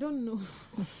Igbo, so I don't know.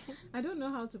 I don't know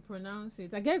how to pronounce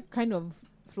it. I get kind of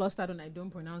flustered when I don't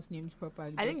pronounce names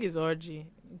properly. I think it's Orji.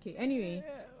 Okay. Anyway,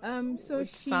 so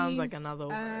which sounds like another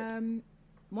word.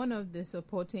 One of the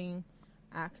supporting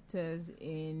actors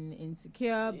in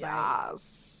Insecure.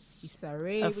 Yes. Issa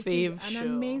Rae, a which is fave an show.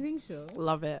 amazing show.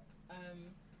 Love it.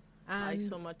 I And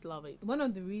so much love it. one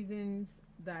of the reasons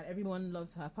that everyone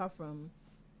loves her, apart from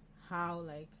how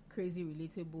like crazy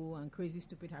relatable and crazy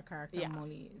stupid her character Yeah.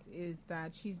 Molly is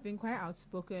that she's been quite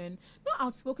outspoken. Not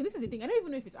outspoken. This is the thing. I don't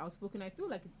even know if it's outspoken. I feel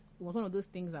like it was one of those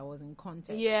things that was in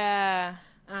context. Yeah.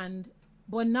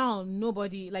 But now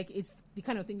nobody like it's the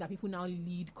kind of thing that people now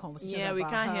lead conversations. Yeah, we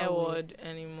about can't her hear with. word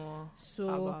anymore So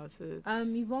about it.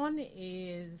 Yvonne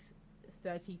is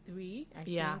 33, I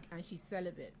Yeah. think, and she's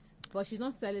celibate. But she's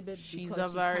not celibate She's because a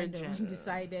she kind virgin. of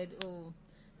decided, oh,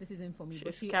 this isn't for me.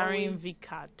 But She's she carrying always,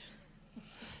 V-card.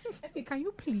 Okay, can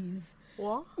you please?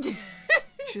 What?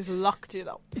 She's locked it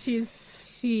up. She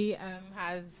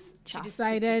has Chastity.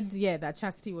 decided, that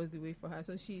chastity was the way for her.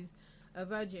 So she's a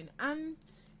virgin. And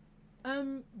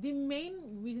the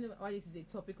main reason why this is a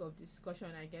topic of discussion,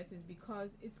 I guess, is because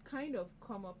it's kind of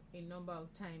come up a number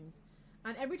of times.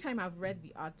 And every time I've read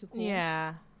the article,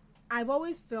 Yeah. I've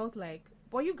always felt like,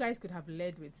 well, you guys could have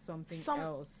led with something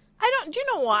else. Do you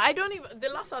know what? The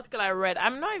last article I read,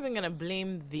 I'm not even going to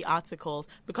blame the articles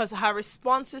because her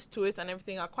responses to it and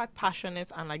everything are quite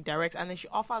passionate and like direct. And then she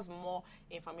offers more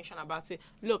information about it.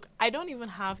 Look, I don't even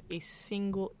have a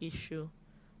single issue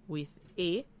with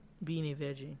A, being a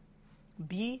virgin.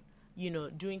 B,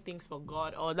 doing things for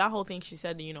God, or that whole thing she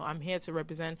said, I'm here to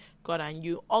represent God and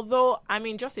you. Although, I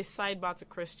mean, just a sidebar to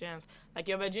Christians, like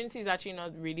your virginity is actually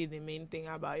not really the main thing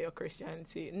about your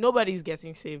Christianity. Nobody's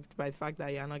getting saved by the fact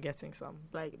that you're not getting some.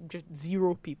 Like, just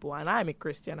zero people. And I'm a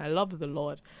Christian. I love the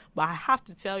Lord. But I have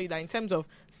to tell you that in terms of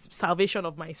salvation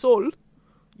of my soul,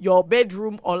 your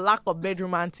bedroom or lack of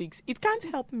bedroom antics, it can't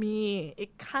help me.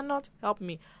 It cannot help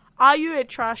me. Are you a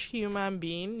trash human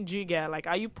being? Jigga, like,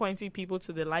 are you pointing people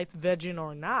to the light, virgin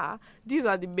or nah? These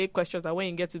are the big questions that when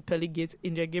you get to Pearly Gate,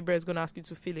 Angel Gabriel is going to ask you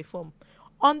to fill a form.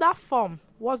 On that form,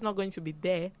 what's not going to be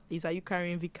there is, are you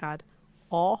carrying V-card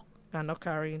or you're not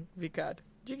carrying V-card?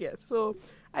 Jigga. So,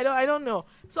 I don't know.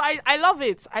 So, I love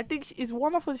it. I think it's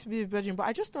wonderful to be a virgin, but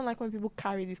I just don't like when people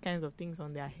carry these kinds of things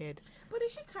on their head. But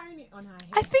is she carrying it on her head?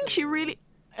 I think she really...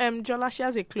 Jola, she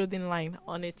has a clothing line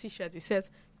on a t-shirt. It says,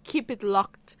 keeping it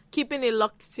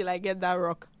locked till I get that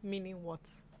rock. Meaning what?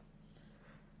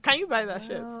 Can you buy that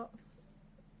shirt?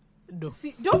 No.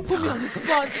 See, don't put me on the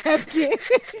spot, FK.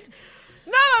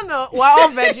 No. We're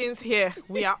all virgins here.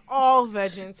 We are all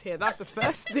virgins here. That's the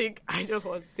first thing I just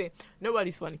want to say.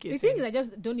 Nobody's fornicating. The thing is, I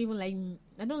just don't even like.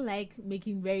 I don't like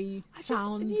making very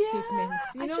sound statements.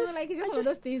 It's just one of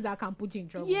those things that can put you in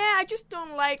trouble. Yeah, I just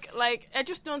don't like. I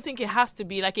just don't think it has to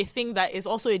be like a thing that is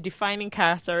also a defining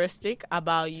characteristic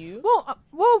about you.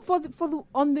 Well, for the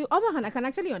on the other hand, I can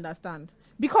actually understand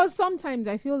because sometimes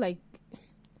I feel like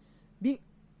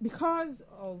because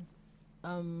of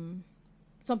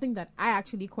something that I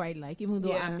actually quite like, even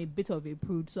though I'm a bit of a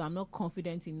prude, so I'm not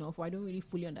confident enough, or I don't really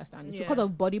fully understand it. So because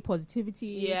of body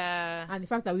positivity, and the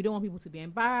fact that we don't want people to be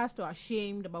embarrassed or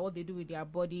ashamed about what they do with their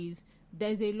bodies,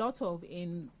 there's a lot of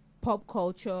in pop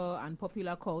culture and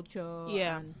popular culture,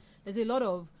 and there's a lot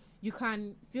of, you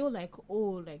can feel like,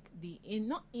 like the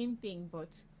not in thing, but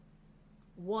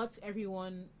what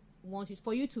everyone wants is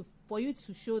for you to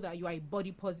show that you are a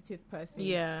body positive person.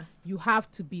 You have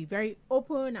to be very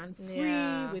open and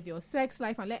free with your sex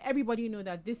life and let everybody know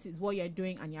that this is what you're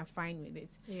doing and you're fine with it.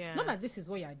 Not that this is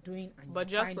what you're doing and but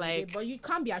you're just fine with it, but you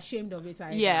can't be ashamed of it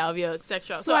either. Of your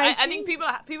sexual. So I think people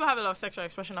have a lot of sexual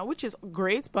expression now, which is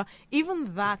great, but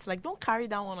even that, like, don't carry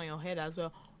that one on your head as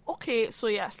well. Okay, so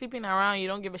you're sleeping around, you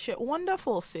don't give a shit.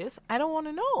 Wonderful, sis. I don't want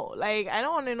to know. Like, I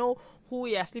don't want to know who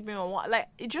you're sleeping on. What. Like,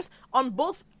 it just, on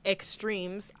both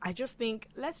extremes, I just think,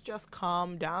 let's just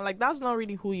calm down. Like, that's not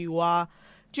really who you are.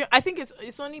 I think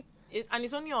it's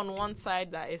only on one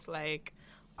side that it's like,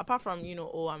 apart from,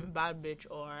 I'm a bad bitch,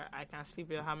 or I can sleep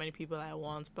with how many people I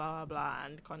want, blah, blah, blah,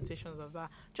 and connotations of that.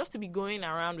 Just to be going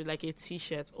around with, like, a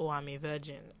t-shirt, I'm a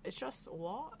virgin. It's just,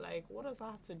 what? Like, what does that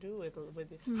have to do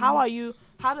with it?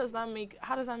 How does that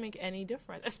make any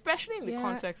difference? Especially in the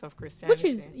context of Christianity.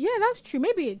 Which is, that's true.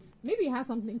 Maybe it has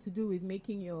something to do with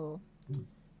making your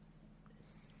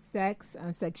sex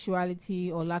and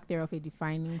sexuality or lack thereof a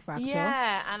defining factor.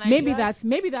 Yeah, and maybe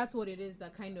that's what it is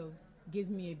that kind of gives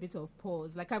me a bit of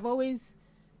pause. Like, I've always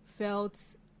felt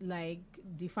like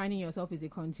defining yourself is a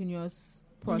continuous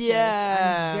process, and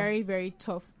it's very, very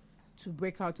tough to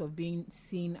break out of being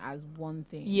seen as one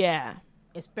thing.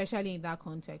 Especially in that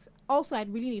context. Also,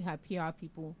 I'd really need her PR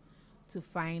people to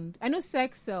find. I know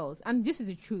sex sells, and this is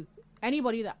the truth.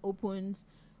 Anybody that opens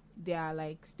their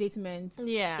like statements.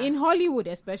 Yeah. In Hollywood,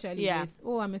 especially Yeah. with,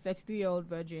 oh, I'm a 33-year-old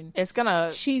virgin. It's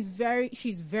gonna. She's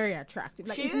very attractive.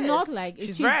 Like She it's is. not like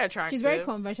She's very She's very attractive.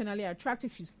 conventionally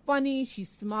attractive. She's funny. She's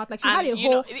smart. Like she And, had a you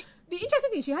whole. know, The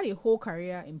interesting thing, she had a whole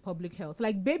career in public health.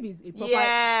 Like baby's a proper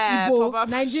Yeah, Igbo,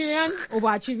 proper- Nigerian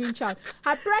overachieving child.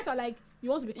 Her parents are like, you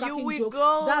want to be cracking will jokes.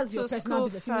 go That's to your personal school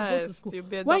business. You will go to first. school. You'll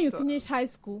be a When you doctor. finish high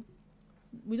school,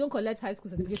 we don't collect high school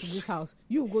certificates in this house.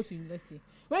 You will go to university.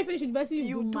 When you finish university,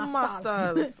 you do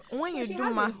masters. When So you she do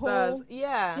has a masters, whole-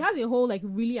 yeah. She has a whole like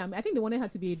really. I think they wanted her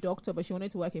to be a doctor, but she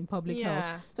wanted to work in public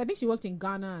Yeah. health. So I think she worked in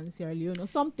Ghana and Sierra Leone or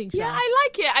something. Yeah, sha. I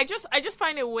like it. I just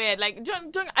find it weird. Like,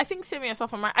 don't I think saving yourself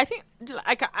from I think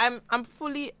like I'm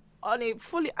fully on a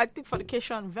I think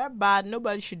fornication very bad.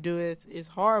 Nobody should do it. It's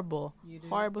horrible. You do?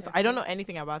 Horrible. I don't know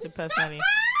anything about it personally.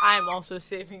 I'm also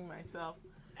saving myself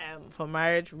for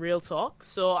marriage, real talk.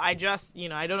 So I just,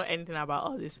 I don't know anything about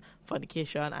all this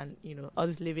fornication and, all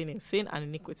this living in sin and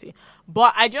iniquity.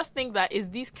 But I just think that it's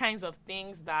these kinds of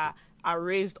things that are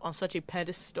raised on such a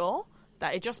pedestal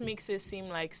that it just makes it seem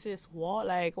like, sis, what?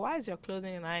 Like, why is your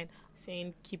clothing line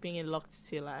saying keeping it locked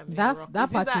till I'm in That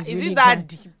rock? part is really it that grind-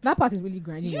 deep? That part is really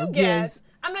grinding. You your get? gears.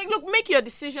 I'm like, look, make your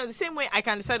decision the same way I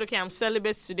can decide, okay, I'm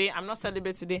celibate today, I'm not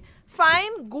celibate today.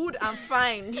 Fine, good, I'm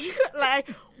fine. Like,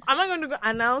 am I going to go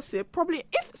announce it? Probably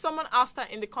if someone asked her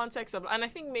in the context of, and I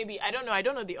think maybe, I don't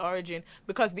know the origin,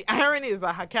 because the irony is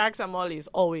that her character Molly is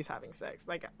always having sex.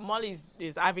 Like, Molly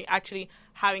is actually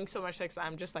having so much sex that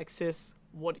I'm just like, sis,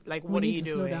 what are need you to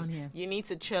slow doing? down here. You need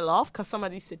to chill off, because some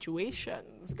of these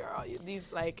situations, girl,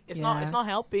 these like it's Yeah. not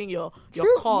helping your True.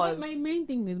 cause. My main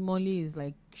thing with Molly is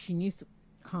like she needs to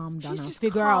calm down She's and just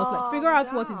figure out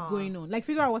calm what is down. going on. Like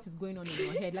figure out what is going on in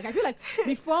your head. Like I feel like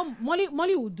before Molly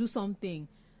will do something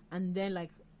and then like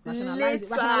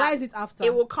rationalize it after.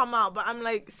 It will come out, but I'm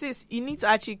like, sis, you need to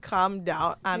actually calm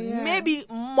down, and Yeah. maybe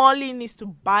Molly needs to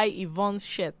buy Yvonne's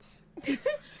shit,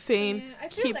 saying Yeah, I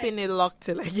feel keeping it locked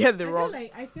till I get the rock.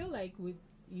 I feel like with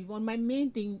Yvonne, my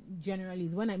main thing generally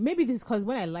is when I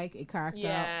like a character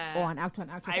Yeah. or an actor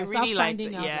and actress, I I really start like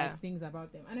finding out yeah. like things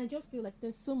about them, and I just feel like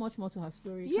there's so much more to her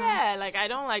story. Yeah, like I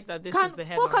don't like that. This is the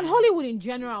headline. Can Hollywood in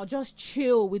general just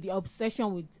chill with the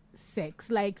obsession with sex?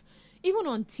 Like even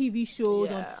on TV shows,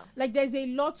 Yeah. like there's a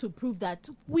lot to prove that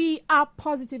we are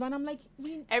positive, and I'm like,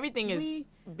 Everything is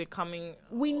becoming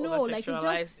we know, like, it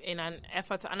over-sexualized just- in an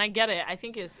effort, and I get it. I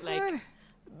think it's like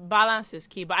balance is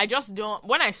key, but I just don't.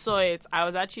 When I saw it, I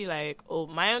was actually like, oh,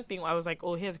 my own thing. I was like,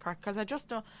 oh, here's a crack, because I just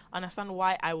don't understand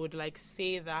why I would like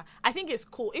say that. I think it's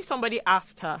cool if somebody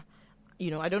asked her.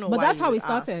 I don't know. But why that's you how would it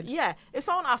started. ask. Yeah, if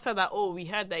someone asked her that, oh, we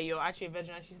heard that you're actually a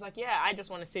virgin, and she's like, yeah, I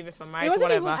just want to save it for marriage,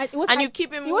 whatever. You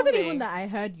keep it moving. It wasn't even that I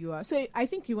heard you are. So I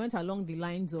think you went along the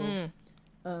lines of,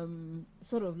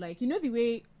 sort of like the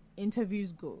way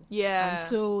interviews go. Yeah. And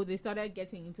so they started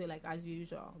getting into like as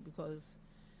usual because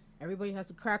everybody has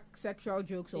to crack sexual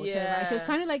jokes or whatever. Yeah. And she was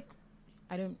kind of like,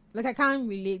 I can't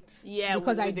relate. Yeah,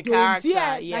 because with I the don't. character,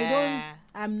 Yeah, yeah.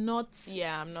 I'm not.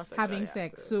 Yeah, I'm not having sexually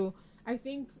sex. active. So I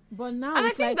think, but now And I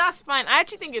it's think like that's fine. I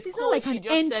actually think it's It's cool not like she an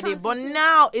just said it. entrance But into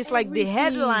now it's like the everything.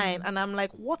 headline, and I'm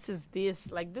like, what is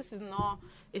this? Like, this is not.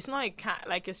 It's not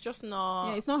like it's just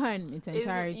not. yeah, it's not her in its it's-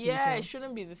 entirety. yeah, so. it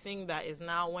shouldn't be the thing that is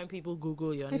now when people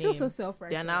Google your I name. feel so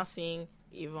self-righteous. They're now seeing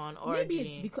Yvonne or Maybe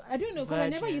it's because I don't know, because I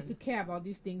never Virgin. used to care about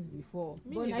these things before.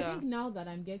 Me But I neither. think now that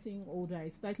I'm getting older,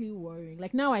 it's slightly worrying.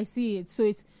 Like now I see it, so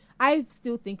I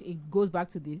still think it goes back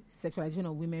to the sexualization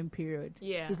of women. Period.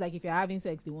 Yeah. It's like if you're having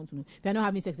sex, they want to know. If you're not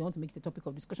having sex, they want to make it a topic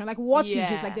of discussion. Like what is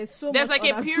it? Like there's so there's much like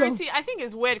a other purity. stuff. I think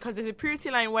it's weird because there's a purity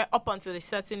line where up until a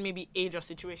certain maybe age or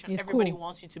situation, It's everybody cool.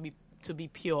 wants you to be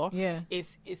pure. Yeah.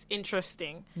 It's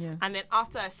interesting. Yeah. And then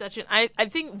after a certain, I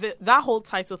think that whole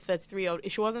title 33 old,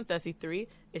 if she wasn't 33,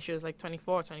 if she was like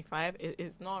 24 or 25,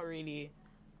 it's not really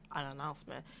an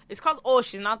announcement. It's because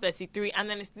she's not 33, and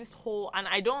then it's this whole, and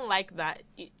I don't like that.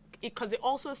 Because it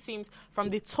also seems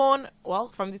from the tone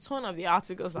of the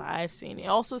articles that I've seen, it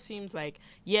also seems like,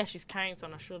 yeah, she's carrying it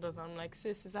on her shoulders. I'm like,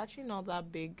 sis, it's actually not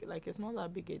that big. Like, it's not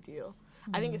that big a deal.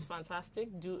 I think it's fantastic.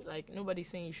 Nobody's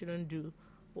saying you shouldn't do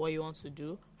what you want to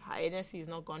do. Her agency is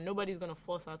not gone. Nobody's going to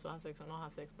force her to have sex or not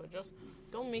have sex. But just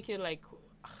don't make it like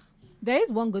There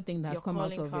is one good thing that's your come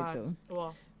out calling of card. it though,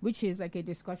 Well, which is like a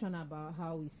discussion about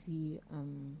how we see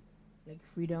like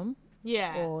freedom.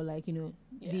 yeah. Or like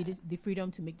Yeah. the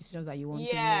freedom to make decisions that you want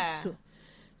Yeah. to make. So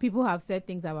people have said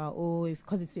things about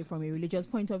because it's from a religious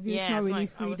point of view, Yeah, it's not it's really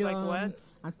like- I was freedom. like, what?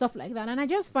 and stuff like that. And I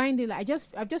just find it like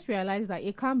I've just realized that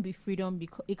it can't be freedom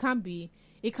because it can't be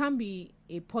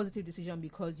a positive decision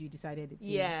because you decided it.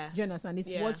 Yeah. Do you understand?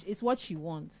 It's what she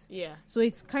wants. Yeah. So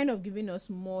it's kind of giving us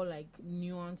more like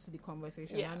nuance to the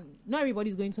conversation. Yeah. And not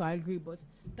everybody's going to agree, but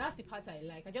that's the part I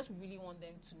like. I just really want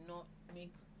them to not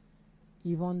make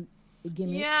Yvonne a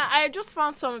gimmick. Yeah, I just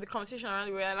found some of the conversation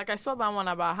around where, like, I saw that one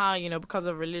about how, because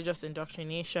of religious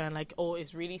indoctrination, like,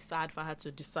 it's really sad for her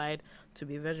to decide to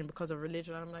be a virgin because of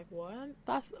religion. And I'm like, what?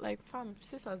 That's like, fam,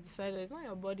 sis has decided it's not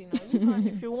your body now. You can,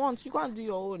 if you want, you can't do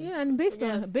your own. Yeah, and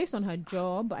based on her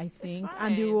job, I think,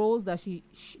 and the fine. roles that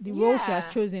roles she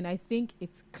has chosen, I think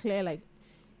it's clear, like.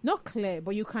 Not clear,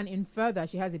 but you can infer that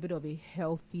she has a bit of a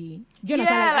healthy, do you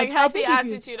understand? Like I healthy think if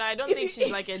you- attitude. I don't think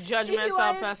she's like a judgmental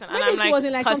are- person. maybe And if she I'm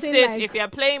wasn't like, like cause something sis, like- if you're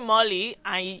playing Molly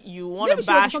and you want maybe to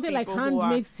she was bash something like people who are,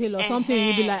 Handmaid's Tale or something,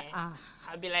 you'd be like,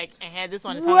 I'd be like, this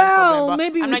one is having a Well, problem. But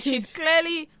maybe I'm we like,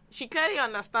 should- she clearly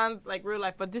understands like real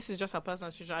life, but this is just her personal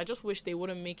situation. I just wish they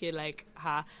wouldn't make it like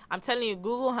her. I'm telling you,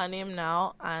 Google her name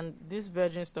now, and this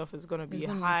virgin stuff is gonna be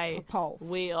high,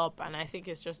 way up, and I think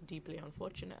it's just deeply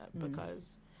unfortunate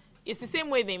because. It's the same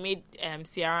way they made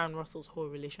Ciara and Russell's whole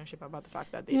relationship about the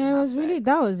fact that they didn't it have was really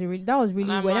sex. that was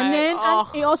really I'm weird. like, And then ugh.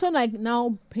 and it also like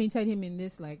now painted him in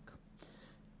this like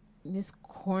this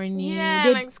corny. Yeah,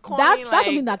 they- like it's corny, that's like,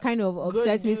 something that kind of Good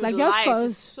upsets me. It's dude like just lights.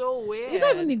 because It's so weird. it's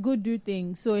not even the good dude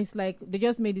thing. So it's like they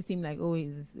just made it seem like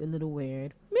it's a little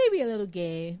weird, maybe a little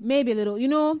gay, maybe a little.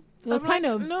 It was I'm kind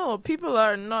like, of no. People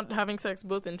are not having sex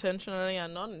both intentionally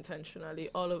and not intentionally.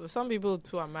 All over. Some people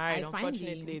too are married. I find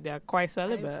Unfortunately, they are quite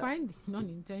celibate. I find the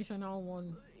non-intentional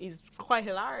one. It's quite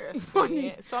hilarious. Funny.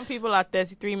 Yeah. Some people are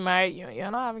 33 married.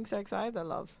 You're not having sex either,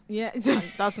 love. Yeah, And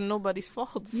that's nobody's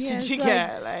fault. Yeah, Did you so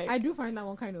get like? I do find that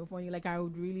one kind of funny. Like I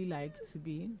would really like to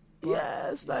be. But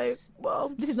Yes, like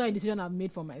well, this is not a decision I've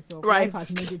made for myself. Right. Life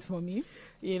has made it for me.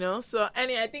 So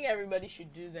I think everybody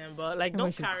should do them, but like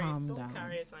Everyone should don't calm carry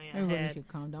down. it on your Everybody head. should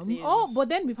calm down. please. Oh, but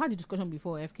then we've had the discussion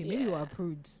before, FK. Maybe you Yeah. are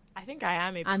prude. I think I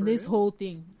am a And this prude. whole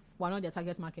thing, we're not their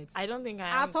target market. I don't think I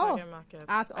am At all. target market.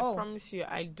 At all. I promise you,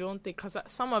 I don't think because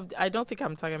I don't think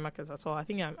I'm target market at all. I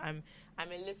think I'm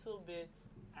a little bit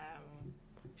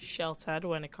sheltered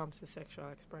when it comes to sexual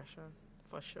expression,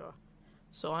 for sure.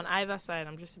 So on either side,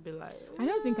 I'm just a bit like. I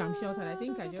don't think I'm sheltered. I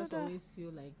think I just always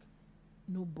feel like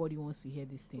nobody wants to hear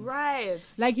this thing. Right.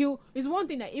 Like it's one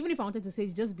thing that even if I wanted to say,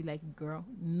 it, just be like, girl,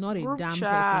 not a Group damn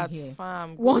chats, person here.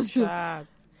 fam. Wants Group to- chat.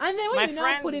 And then when My you now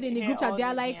friends put it in the hear group chat, all they're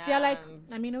these like,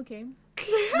 yans. I mean, okay.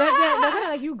 they're kind of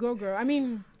like, you girl. I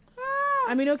mean,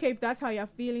 okay, if that's how you're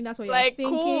feeling, that's what you're Like,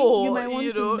 thinking. cool, You might want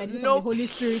you to know, meditate on nope. the Holy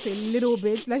Spirit a little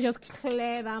bit. Let's just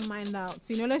clear that mind out.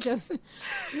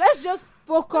 Let's just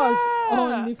focus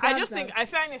on the fact I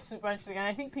find it super interesting, and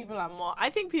I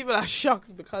think people are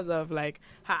shocked because of like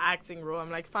her acting role.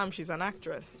 I'm like, fam, she's an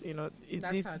actress.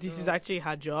 That's her this is job. actually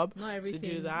her job Not to everything do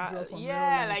you that. draw from real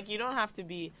Yeah, life. like you don't have to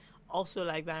be also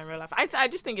like that in real life. I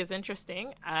just think it's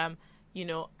interesting.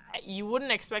 You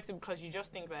wouldn't expect it because you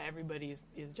just think that everybody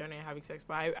is generally having sex,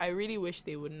 but I really wish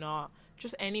they would not.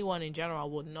 Just anyone in general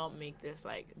would not make this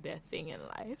like their thing in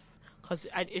life. Because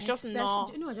it's just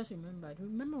not. You know, I just remembered.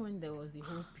 Remember when there was the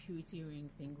whole purity ring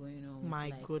thing going on? My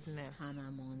with, like, goodness.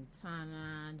 Hannah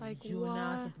Montana, the Like,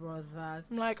 Jonas what? Brothers,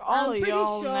 I'm like, all I'm of pretty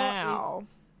y'all sure now.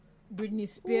 Britney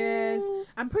Spears. Ooh.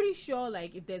 I'm pretty sure,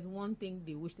 like, if there's one thing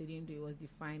they wish they didn't do, it was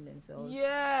define themselves.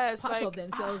 Yes. Parts like, of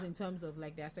themselves in terms of,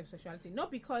 like, their sexuality.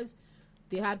 Not because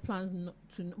they had plans not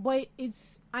to, but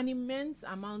it's an immense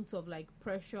amount of, like,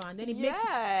 pressure. And then it makes,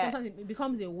 sometimes it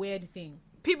becomes a weird thing.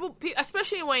 People,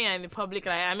 especially when you're in the public,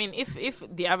 like, I mean, if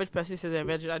the average person says they're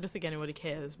virgin, I don't think anybody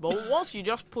cares. But once you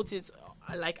just put it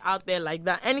like out there like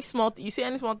that, you see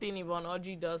any small thing Yvonne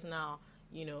Orji does now,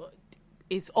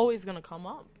 it's always gonna come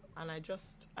up, and I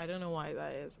don't know why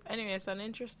that is. Anyway, it's an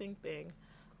interesting thing.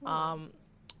 Cool.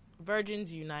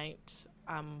 Virgins unite.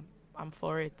 I'm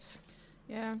for it.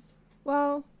 Yeah.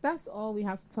 Well, that's all we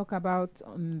have to talk about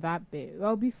on that bit.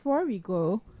 Well, before we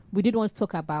go, we did want to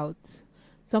talk about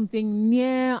something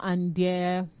near and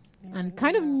dear and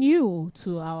kind of new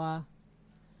to our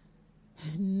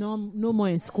no more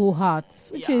in school hearts,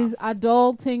 which is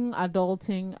adulting.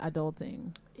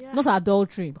 Yeah. Not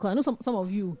adultery, because I know some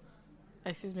of you,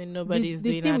 Excuse me. Nobody is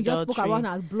the doing thing we just adultery. spoke about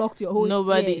has blocked your whole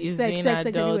Nobody yeah, is sex doing anyway,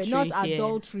 adultery not here.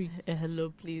 adultery.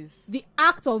 Hello, please. The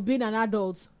act of being an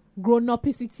adult,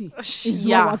 grown-upicity, is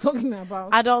Yeah. what we're talking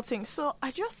about. Adulting. So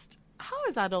how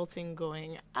is adulting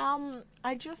going? I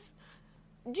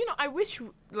wish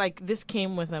like this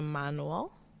came with a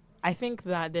manual. I think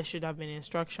that there should have been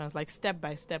instructions, like step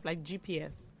by step, like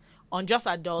GPS on just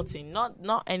adulting,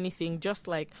 not anything, just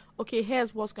like, okay,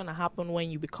 here's what's gonna happen when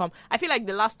you become. I feel like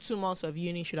the last 2 months of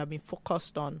uni should have been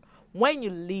focused on when you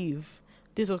leave.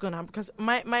 This was gonna happen, because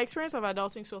my experience of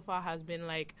adulting so far has been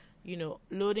like,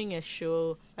 loading a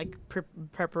show, like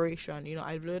preparation.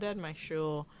 I've loaded my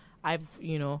show, I've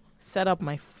set up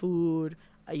my food,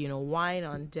 wine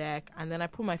on deck, and then I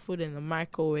put my food in the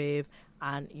microwave,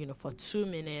 and for 2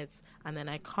 minutes, and then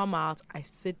I come out, I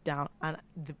sit down, and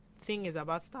the thing is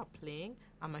about to start playing,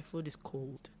 and my food is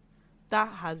cold. That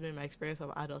has been my experience of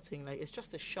adulting. Like, it's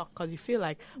just a shock, because you feel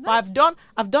like, I've done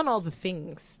all the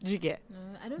things. Do you get? No,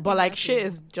 I don't. But like, shit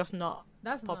is just not.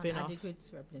 That's popping not off. adequate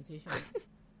representation.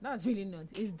 That's really not.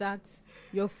 Is that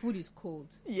your food is cold?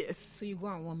 Yes. So you go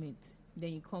and warm it,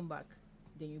 then you come back,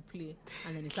 then you play,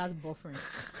 and then it starts buffering.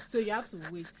 So you have to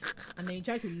wait, and then you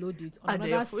try to load it on And then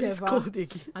another your food is server, cold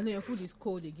again. and then your food is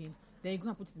cold again. Then you go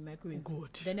and put it in the microwave. Good.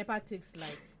 Then NEPA takes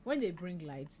light. When they bring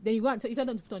lights, then you go and you tell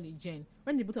them to put on the gen.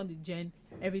 When they put on the gen,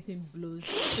 everything blows.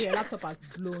 So your laptop has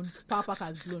blown, power pack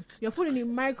has blown, your food in the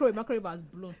microwave has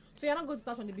blown. So you're not going to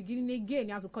start from the beginning again.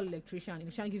 You have to call electrician.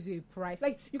 Electrician gives you a price.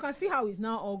 Like, you can see how it's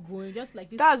now all going, just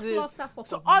like this. That's it. Clusterfuck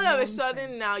So of all of a nonsense.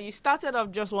 sudden now, you started off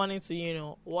just wanting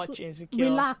to, watch To Insecure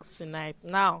relax. tonight.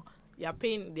 Now you're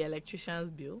paying the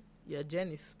electrician's bill. Your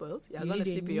gen is spoiled. You're You going to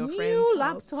need sleep a in your new friend's house.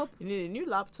 laptop. You need a new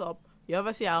laptop. You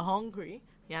obviously are hungry.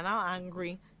 You're now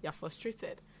angry. You're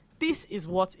frustrated. This is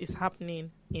what is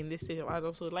happening in this stage of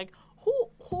adulthood. Like, who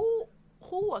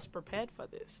was prepared for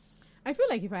this? I feel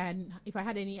like if I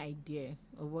had any idea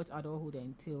of what adulthood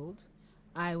entailed,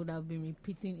 I would have been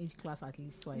repeating each class at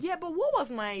least twice. Yeah, but what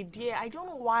was my idea? I don't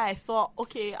know why I thought,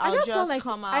 okay, I I'll just just felt like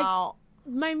come out.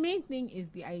 My main thing is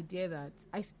the idea that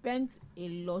I spent a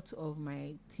lot of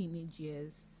my teenage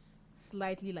years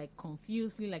slightly like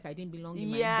confused, feeling like I didn't belong in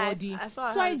my body. I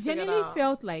thought So I I had it figured genuinely out.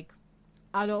 felt like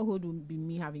adulthood would be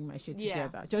me having my shit Yeah.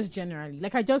 together. Just generally.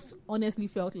 Like, I just honestly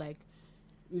felt like,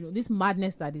 this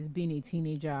madness that is being a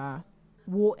teenager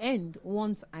will end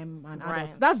once I'm an adult.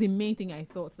 Right. That's the main thing I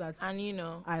thought. That And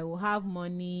I will have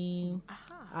money.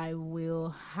 Aha. I will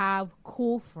have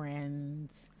cool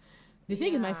friends. The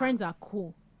thing is, my Yeah. friends are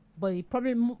cool, but the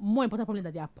problem, more important problem, is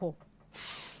that they are poor.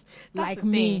 That's like the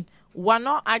me. thing. We're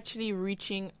not actually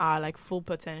reaching our like full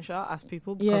potential as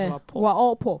people because we're poor. we're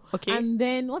all poor. Okay. And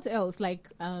then what else? Like,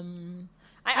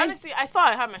 I honestly, I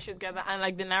thought I had my shit together, and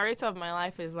like the narrative of my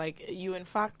life is like, you in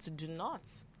fact do not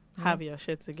have your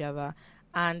shit together,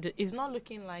 and it's not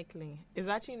looking likely. It's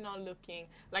actually not looking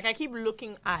like, I keep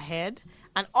looking ahead,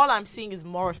 and all I'm seeing is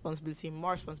more responsibility,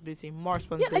 more responsibility, more yeah,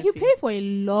 responsibility. like you pay for a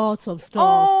lot of stuff.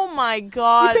 Oh my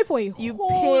god! You pay for a You whole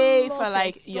pay lot for of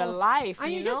like your stuff. life,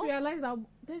 And you know. just realize that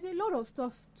there's a lot of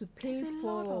stuff to pay There's a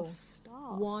for. lot of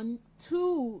stuff. 1,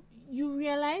 2, you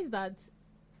realize that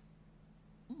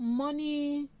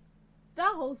money,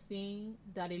 that whole thing,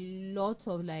 that a lot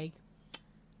of like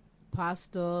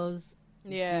pastors,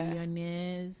 Yeah.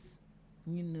 millionaires,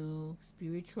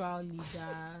 spiritual leaders,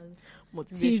 TV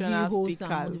Motivational hosts and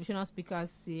speakers. motivational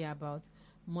speakers say about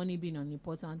money being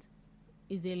unimportant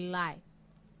is a lie.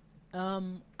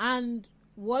 And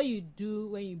what you do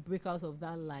when you break out of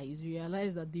that lie is you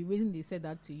realize that the reason they said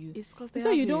that to you It's because they so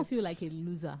have you don't it. feel like a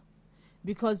loser.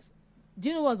 Because do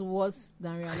you know what's worse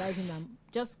than realizing that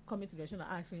just coming to the realization that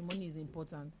actually money is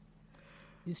important?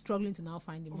 You're struggling to now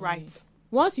find the money. Right.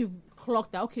 Once you've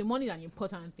clocked that, okay, money is an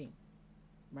important thing,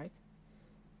 right?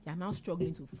 You're now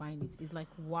struggling to find it. It's like,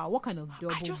 wow, what kind of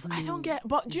double I don't blow get,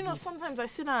 but is do you know, this? sometimes I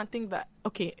sit down and think that,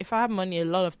 okay, if I have money, a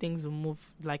lot of things will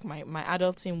move, like my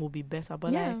adulting will be better,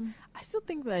 but Yeah. like, I still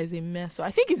think that is a mess, so I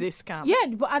think it's a scam. Yeah,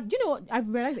 but do you know what? I've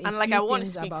realized a And, like, few I wanna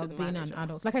things speak to about the being an manager.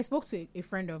 adult. Like, I spoke to a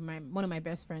friend of mine, one of my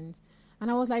best friends,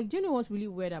 and I was like, do you know what's really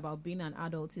weird about being an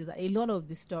adult is that a lot of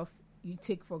the stuff you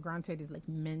take for granted is like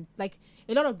like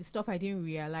a lot of the stuff I didn't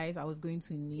realize I was going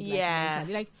to need. Like, Yeah.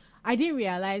 mentally. Like, I didn't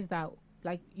realize that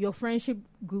like your friendship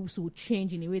groups will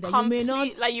change in a way that you may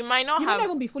not. like you might not You may have. not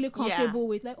even be fully comfortable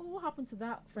with, like, oh, what happened to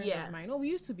that friend Yeah. of mine? Oh, we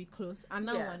used to be close, and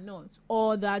now Yeah. we're not.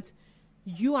 Or that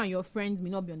you and your friends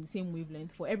may not be on the same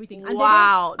wavelength for everything. And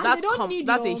Wow, they don't, and they that's don't need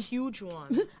that's your, a huge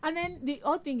one. And then the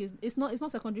odd thing is, it's not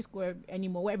secondary school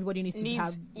anymore, where everybody needs to be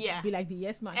like the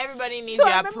yes man. Everybody needs So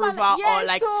your I remember, approval like, yeah, or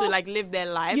like so to like live their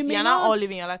lives. you may You're not all not-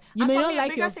 living your life. you And may for not me,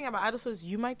 like the biggest your- thing about adulthood is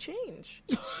you might change.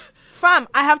 Fam,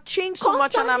 I have changed so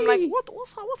much, and I'm like, Constantly.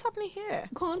 what's happening here?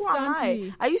 Who am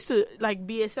Constantly. I used to like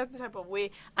be a certain type of way,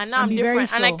 and now And I'm be very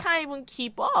different, and I sure. can't even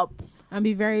keep up. And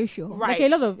be very sure. Right. Like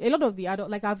a lot of the adult,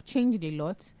 like I've changed a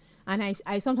lot, and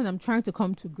I sometimes I'm trying to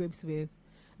come to grips with,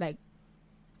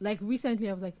 like recently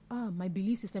I was like, my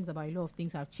belief systems about a lot of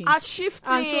things have changed. Are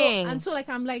shifting. And so like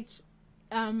I'm like,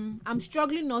 I'm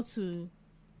struggling not to,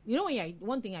 You know,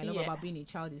 one thing I love about being a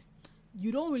child is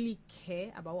you don't really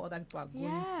care about what other people are going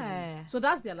through. So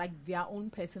that's their own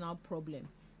personal problem.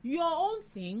 Your own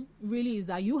thing really is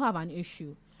that you have an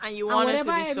issue. And you want it to be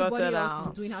whatever sorted everybody else out.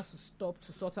 is doing has to stop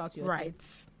to sort out your Right.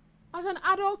 thing. As an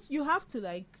adult, you have to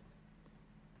like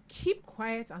keep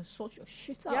quiet and sort your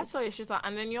shit out. Yeah, sort your shit out.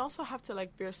 And then you also have to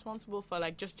like be responsible for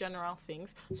like just general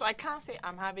things. So I can't say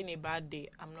I'm having a bad day,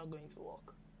 I'm not going to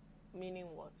work. Meaning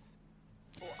what?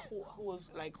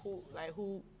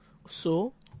 Who?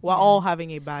 So we're all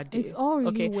having a bad day. It's all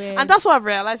really weird. And that's what I've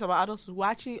realized about adults. We're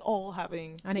actually all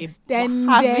having An we're extended.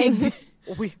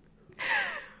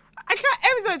 I can't.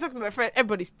 Every time I talk to my friend,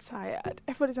 everybody's tired.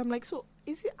 I'm like, so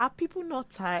are people not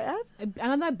tired?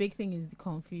 Another big thing is the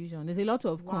confusion. There's a lot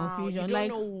of confusion. You don't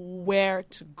know where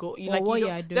to go. what you're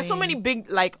doing. There's so many big,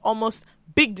 like almost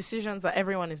big decisions that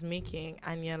everyone is making,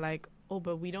 and you're like, oh,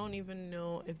 but we don't even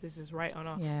know if this is right or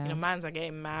not. Yeah. You know, mans are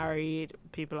getting married.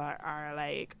 People are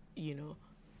like, you know,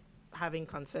 having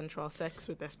consensual sex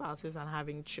with their spouses and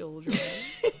having children.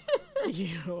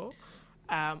 You know.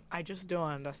 I just don't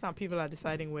understand. People are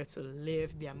deciding where to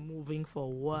live. They are moving for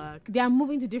work. They are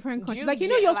moving to different countries. You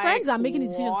Your get, friends like, are making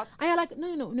decisions. what? And you're like,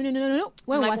 no.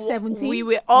 When we were 17, we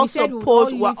were all said we would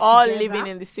supposed we're live all together. living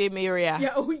in the same area.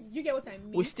 Yeah, you get what I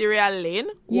mean? Wisteria Lane.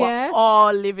 Yes. We're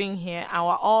all living here and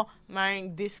we're all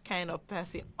marrying this kind of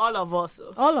person. All of us.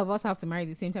 All of us have to marry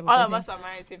the same type of All person. of us are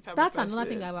marrying the same type That's of person. another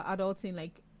thing about adulting.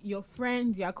 Like, your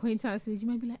friends, your acquaintances, you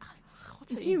might be like,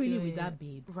 What is are he you really doing? with that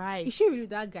babe? Right. Is she really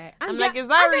with that guy? And I'm they're- like, is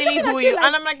that and they're really looking who at you? like-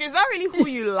 And I'm like, is that really who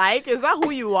you like? Is that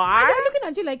who you are? and they're looking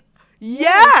at you like,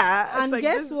 Yeah. It's and like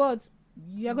guess this- what?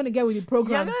 You're going to get with the You're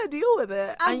program. gonna deal with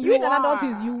it. And you being an adult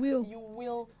are. is you will. You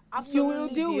will You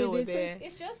absolutely will deal with it. So it.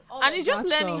 it's just all And of it's just that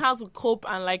learning stuff. how to cope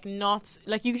and like not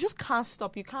like you just can't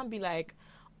stop. You can't be like,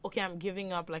 okay, I'm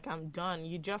giving up, like I'm done.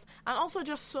 You just and also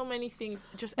just so many things.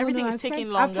 Just everything is taking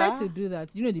longer. I've tried to do that.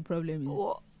 You know the problem is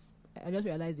Well, I just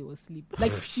realized it was sleep.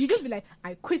 Like you just be like,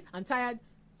 I quit, I'm tired.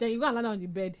 Then you go and lie down on the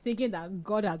bed thinking that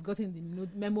God has gotten the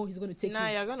memo He's going to take nah,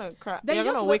 you. you're gonna cry. Then You're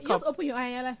you gonna just, wake you just up. open your eye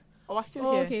and you're like, Oh, we're still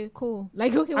oh, here. okay, cool.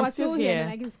 Like, okay, we're still still here. here.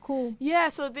 Like, it's cool. Yeah,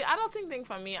 so the adulting thing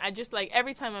for me, I just like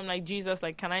every time I'm like, Jesus,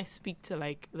 like, can I speak to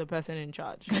like the person in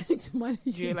charge? to manage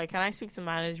Do you, it. like, can I speak to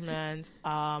management?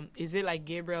 Is it like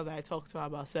Gabriel that I talk to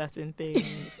about certain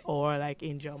things, or like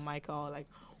Angel Michael? Like,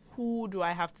 who do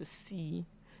I have to see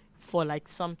for like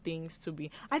some things to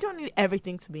be? I don't need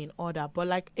everything to be in order, but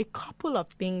like a couple of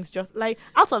things, just like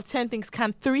out of 10 things,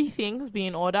 can 3 things be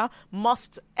in order?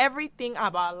 Must everything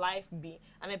about life be?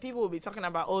 And then people will be talking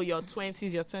about, oh, your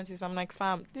 20s. I'm like,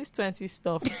 fam, this 20s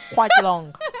stuff quite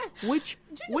long. Which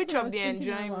what I of was the thinking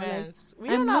about? enjoyment? We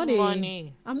I'm don't have not a-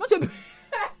 money. I'm not a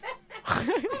I'm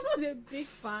not a big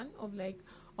fan of like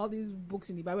all these books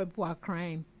in the Bible. People are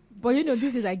crying, but you know,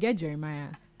 this is I get Jeremiah.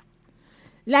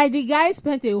 Like the guy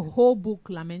spent a whole book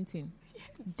lamenting.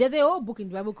 There's a whole book in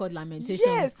the Bible called Lamentations.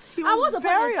 Yes, he I was was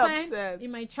very upon a time upset.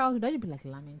 in my childhood. I'd be like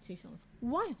Lamentations.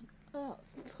 Why on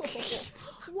earth?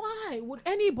 Why would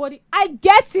anybody? I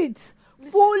get it.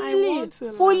 Fully,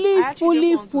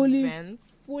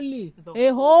 fully. A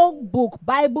whole book,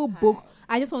 Bible book.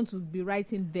 I just want to be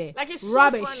writing there. Like, it's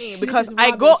Rubbish. so funny This because is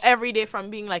I go rubbish. every day from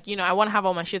being like, you know, I want to have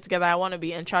all my shit together. I want to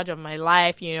be in charge of my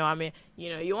life. You know, I mean, you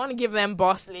know, you want to give them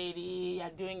boss lady, you're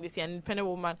doing this, you're an independent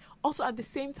woman. Also, at the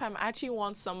same time, I actually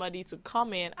want somebody to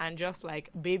come in and just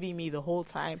like baby me the whole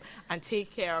time and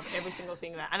take care of every single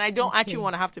thing. And I don't actually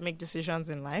want to have to make decisions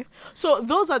in life. So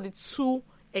those are the two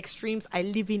extremes I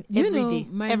live in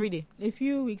every day. A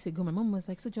few weeks ago, my mom was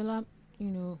like, so Jola, you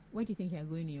know, where do you think you're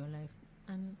going in your life?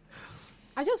 And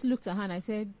I just looked at her and I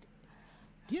said,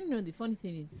 do you know the funny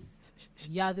thing is,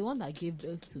 you're the one that gave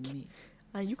birth to me.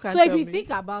 And you can So if you think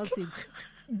about it,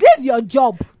 this is your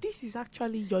job. this is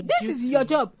actually your This duty. is your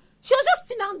job. She was just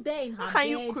sitting down there in her How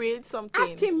can bed you create something?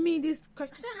 asking me this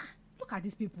question. Look at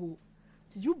these people.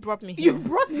 You brought me here. You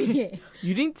brought me here.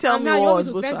 You didn't tell And me now you what want was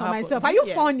me to supposed fend to for happen. myself. Are you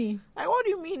Yes. funny? Like, what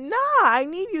do you mean? Nah, I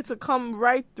need you to come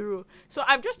right through. So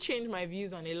I've just changed my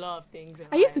views on a lot of things.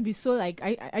 I used to be so like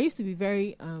I used to be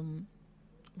very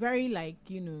very like,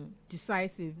 you know,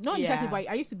 decisive. Not Yeah. decisive, but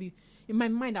I used to be in my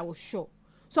mind I was sure.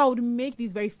 So I would make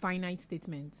these very finite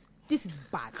statements. This is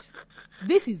bad.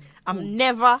 This is I'm good.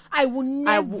 never. I will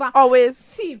never will always.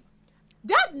 see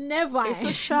that never It's a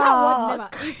that shock.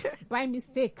 word never. If by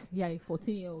mistake, yeah, a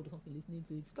 14-year-old or something listening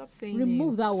to it. Stop saying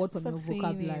Remove it. that word from Stop your saying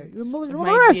vocabulary. it. Remove it.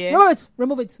 My dear.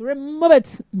 Remove it.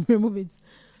 Remove it.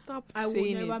 Stop I will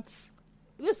saying never. it.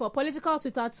 This for political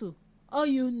Twitter too. Oh,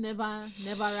 you never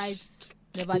write,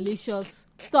 never licious.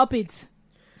 Stop it.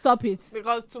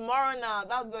 Because tomorrow now,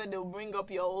 that's when they'll bring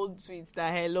up your old tweets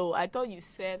that, hello, I thought you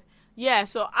said Yeah,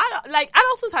 so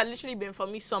adulthood had literally been for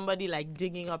me somebody like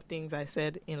digging up things I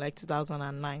said in like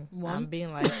 2009 and being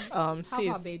like, How sis,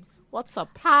 far, babes? what's up?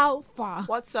 How far?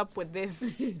 What's up with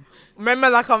this? Remember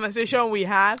that conversation we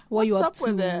had? What you What's up up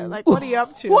with to? it? Like, what are you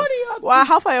up to? What are you up Well, to?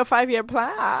 how far your 5-year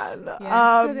plan?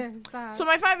 Yeah, so there's that. So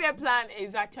my 5-year plan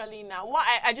is actually now. What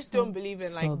I just don't believe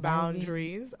in like surviving.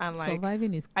 boundaries and like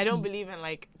Surviving is I don't key. believe in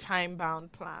like time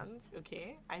bound plans.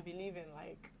 Okay, I believe in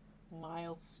like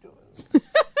milestones.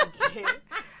 Okay,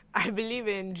 I believe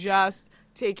in just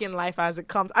taking life as it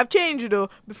comes. I've changed though.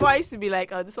 Before I used to be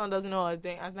like, oh, this one doesn't know what I was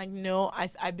doing. I was like, no,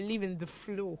 I believe in the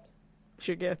flow.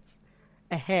 She gets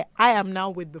ahead. I am now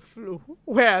with the flow.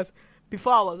 Whereas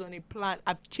before I was on a plan,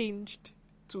 I've changed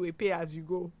to a pay as you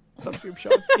go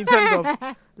subscription in terms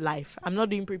of life. I'm not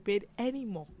doing prepaid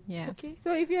anymore. Yeah. Okay.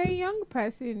 So if you're a young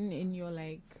person in your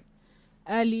like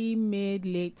early, mid,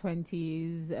 late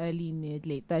 20s, early, mid,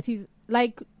 late 30s,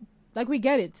 like we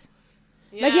get it.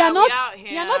 Like Yeah,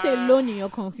 you're not alone in your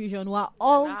confusion. We're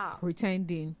all not.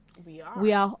 pretending. We are.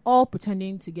 We are all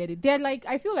pretending to get it. They're like,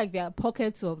 I feel like there are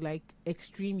pockets of like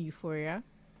extreme euphoria.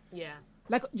 Yeah.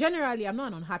 Like generally, I'm not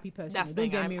an unhappy person. That's the Don't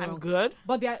thing. get me I'm wrong. good.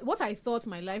 But what I thought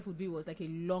my life would be was like a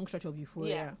long stretch of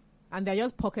euphoria, Yeah. and they're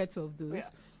just pockets of those. Yeah.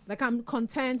 Like I'm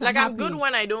content. Like I'm happy. good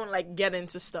when I don't like get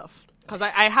into stuff because I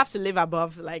have to live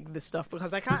above like the stuff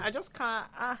because I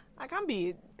can't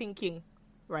be thinking,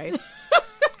 right?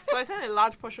 So I spend a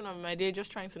large portion of my day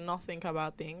just trying to not think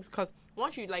about things because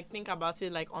once you like think about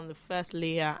it like on the first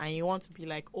layer and you want to be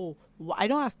like, oh, I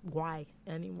don't ask why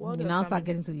anymore. You now start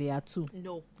getting to layer 2.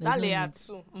 No, There's that no layer need.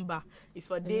 too, is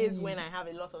for days when I have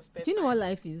a lot of spare Do you know time. what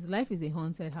life is? Life is a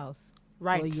haunted house.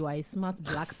 Right. But you are a smart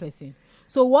black person.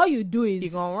 So what you do is You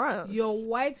gonna run? your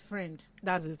white friend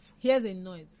That's it, hears a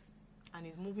noise and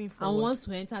it's moving forward. and wants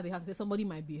to enter the house and say somebody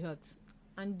might be hurt.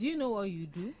 And do you know what you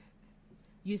do?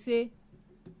 You say,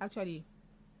 actually,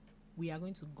 we are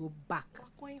going to go back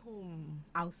We're going home.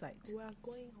 outside. We're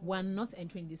going home. We're not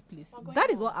entering this place. We're going That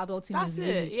is home. what adulting That's is it,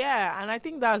 really. yeah, and I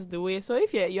think that's the way. So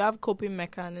if you have coping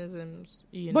mechanisms,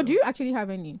 But do you actually have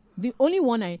any? The only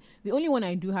one I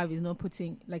do have is not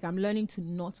putting, like, I'm learning to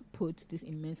not put this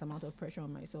immense amount of pressure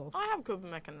on myself. I have coping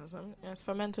mechanism. It's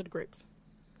fermented grapes.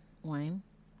 Wine.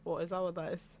 What is that? What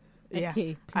that is? Yeah,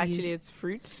 Okay, please. actually, it's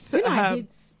fruits. Do you know I Um,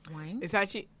 hate wine? It's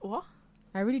actually what?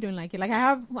 I really don't like it. Like I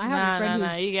have a friend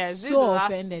who's You guys, this is so the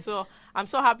last. offended. So I'm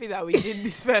so happy that we did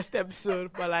this first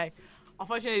episode, but like,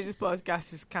 unfortunately, this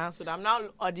podcast is cancelled. I'm now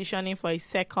auditioning for a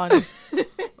second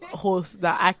host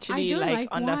that actually I don't like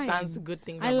understands wine. the good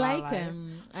things I about like life.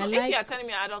 So I if like. you're telling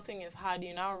me adulting is hard,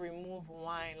 you now remove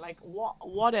wine. Like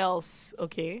what else?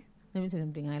 Okay. Let me tell you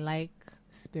something. I like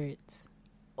spirits.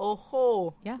 Oh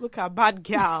ho. Yeah. Look at bad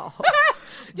gal.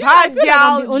 Do you know, I Bad feel like I'm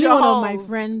gal the only one of my Jones.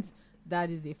 friends that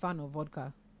is a fan of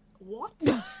vodka. What?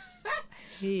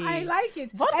 Hey. I like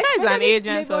it. Vodka is an Especially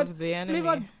agent of the enemy.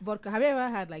 Flavored vodka. Have you ever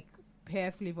had like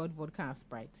pear flavored vodka and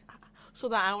Sprite? So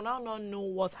that I will now not know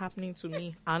what's happening to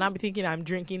me. I'll now be thinking I'm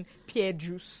drinking pear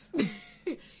juice.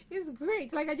 It's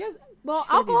great. Like well,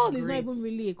 Said alcohol it's is not great. even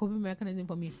really a coping mechanism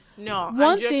for me. No, One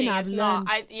I'm joking. thing I've It's not.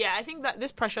 learned- I think that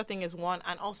this pressure thing is one,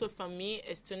 and also for me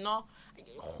is to not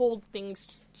hold things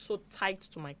so tight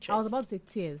to my chest. I was about to say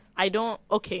tears. I don't.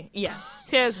 Okay, yeah,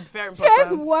 tears very important.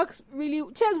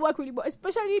 Tears work really, but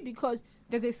especially because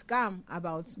there's a scam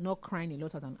about not crying a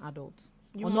lot as an adult.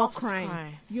 You or not must crying.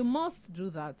 cry. You must do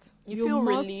that. You feel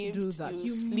must relieved, do that.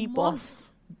 you sleep must off.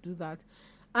 do that.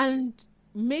 And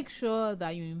make sure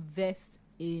that you invest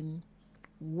in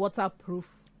waterproof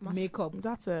makeup.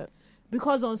 That's it.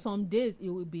 Because on some days it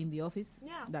will be in the office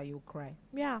Yeah. that you'll cry.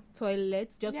 Yeah.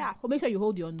 Toilets, just Yeah. make sure you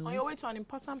hold your nose. On your way to an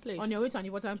important place. On your way to an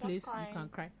important Just place, crying. you can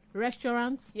cry.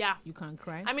 Restaurants, Yeah. you can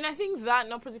cry. I mean, I think that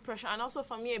not putting pressure, and also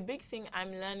for me, a big thing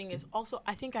I'm learning is also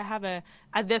I think I have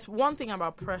there's one thing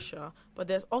about pressure, but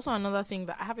there's also another thing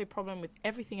that I have a problem with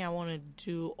everything I want to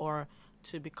do or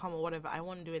to become or whatever. I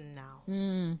want to do it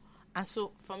now. And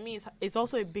so for me, it's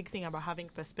also a big thing about having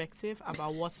perspective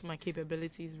about what my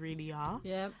capabilities really are.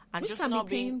 Yeah. And Which just can be not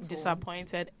being painful.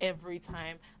 disappointed every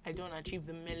time I don't achieve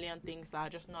the million things that are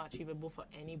just not achievable for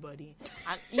anybody.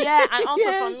 And yeah, and also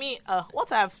Yes. for me,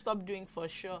 what I've stopped doing for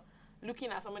sure, looking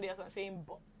at somebody else and saying,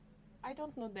 but I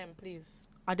don't know them, please.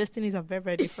 Our destinies are very,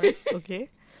 very different, okay?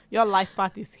 Your life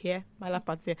path is here, my life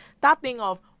path is here. That thing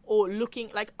of,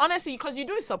 looking, like, honestly, because you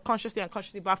do it subconsciously and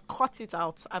consciously, but I've cut it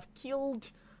out. I've killed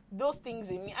those things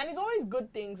in me, and it's always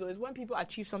good things. So it's when people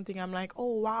achieve something, I'm like,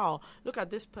 oh wow, look at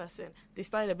this person. They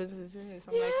started a business doing this.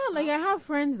 I'm like I have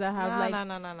friends that have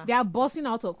no. They are busting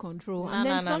out of control, and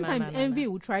then sometimes envy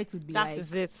will try to be that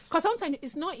is it. Because sometimes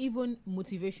it's not even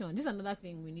motivation. This is another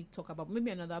thing we need to talk about.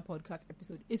 Maybe another podcast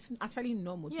episode. It's actually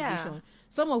not motivation. Yeah.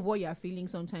 Some of what you are feeling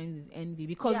sometimes is envy,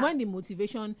 because when the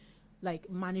motivation like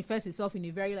manifests itself in a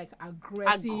very like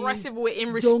aggressive way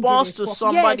in response to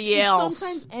somebody else.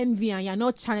 Sometimes envy, and you're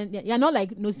not challenging, you're not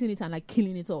like noticing it and like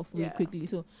killing it off real quickly.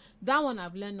 So that one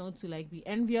I've learned not to like be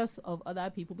envious of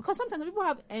other people, because sometimes people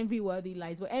have envy-worthy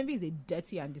lives, but envy is a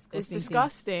dirty and disgusting. It's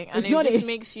disgusting, and it just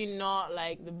makes you not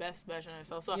like the best version of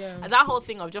yourself. So that whole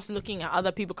thing of just looking at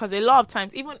other people, because a lot of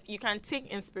times even you can take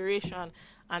inspiration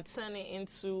and turn it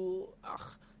into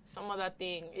some other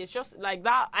thing. It's just like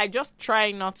that. I just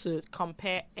try not to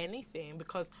compare anything,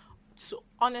 because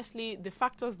honestly, the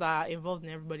factors that are involved in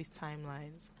everybody's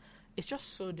timelines, it's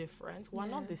just so different. We're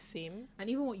not the same, and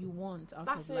even what you want out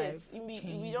of life,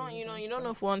 we don't. You don't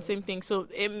know if we want the same thing. So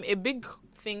a big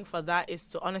thing for that is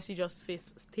to honestly just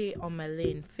stay on my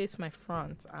lane, face my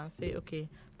front, and say, okay,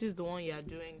 this is the one you are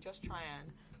doing. Just try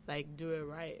and like do it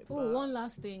right. One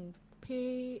last thing: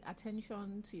 pay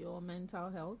attention to your mental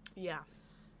health. Yeah.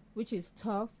 Which is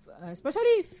tough,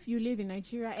 especially if you live in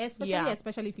Nigeria,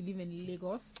 especially if you live in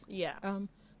Lagos. Yeah.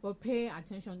 But pay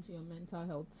attention to your mental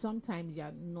health. Sometimes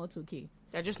you're not okay.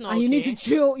 You're just not and okay. You need to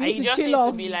chill. You need to chill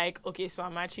off. To be like, okay, so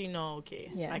I'm actually not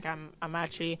okay. Yeah. Like I'm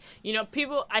actually,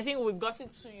 people, I think we've gotten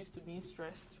too used to being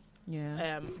stressed.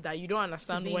 Yeah. That you don't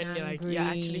understand when you're like, you're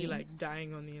actually like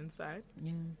dying on the inside.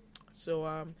 Yeah. So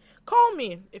call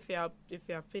me if you're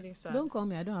feeling sad. Don't call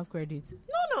me. I don't have credit.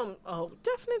 No. Oh,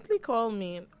 definitely call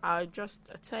me. I'll just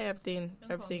tell you everything.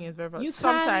 Everything is very. You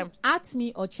sometimes can at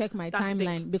me or check my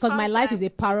timeline, because my life is a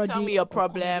parody. Tell me your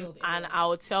problem, and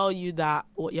I'll tell you that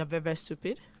you're very, very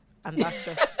stupid, and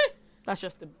that's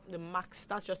just the max.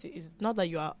 That's just it. It's not that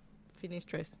you are feeling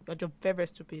stressed. You're just very, very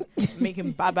stupid,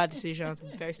 making bad decisions.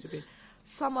 Very stupid.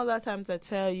 Some other times I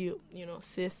tell you,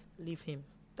 sis, leave him.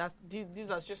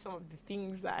 These are just some of the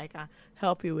things that I can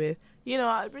help you with.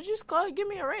 Just give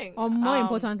me a ring. Or more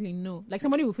importantly, no. Like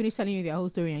somebody will finish telling you their whole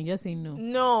story and just say no.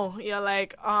 No, you're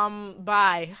like,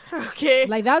 bye. Okay.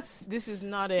 Like this is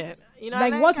not it.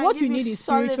 Like what you need is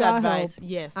spiritual advice. help.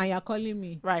 Yes. And you're calling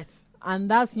me. Right.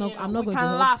 And that's not, I'm not going to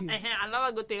help laugh. you.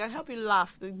 Another good thing, I help you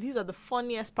laugh. These are the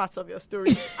funniest parts of your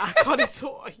story, according to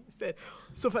what you said.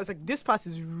 So far, it's like, this part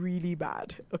is really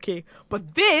bad, okay?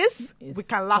 But this, we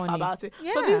can laugh about it.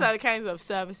 Yeah. So these are the kinds of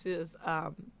services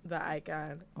that I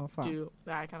can offer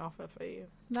for you.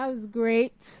 That was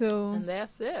great. So, and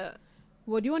that's it.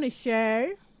 What do you want to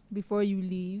share before you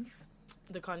leave?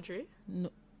 The country?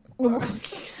 No.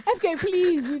 FK,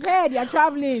 please, we've heard you're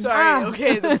traveling. Sorry,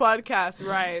 okay, the podcast,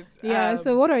 right. Yeah,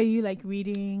 so what are you like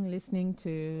reading, listening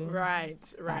to? Right.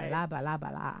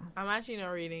 Bala. I'm actually not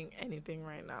reading anything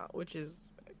right now, which is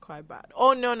quite bad.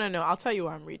 Oh, no. I'll tell you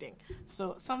what I'm reading.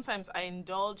 So sometimes I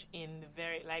indulge in the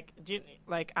very,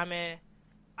 I'm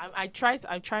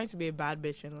trying to be a bad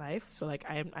bitch in life. So like,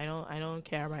 I don't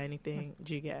care about anything,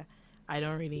 jigger. I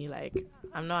don't really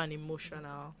I'm not an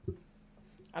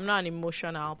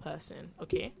emotional person,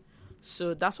 okay?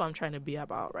 So that's what I'm trying to be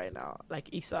about right now. Like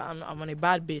Issa, I'm on a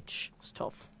bad bitch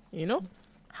stuff,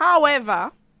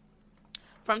 However,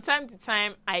 from time to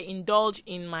time, I indulge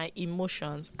in my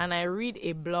emotions and I read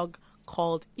a blog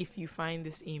called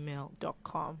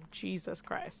ifyoufindthisemail.com. Jesus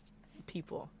Christ.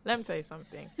 People, let me tell you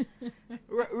something.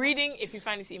 Reading If You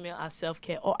Find This Email as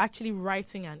self-care, or actually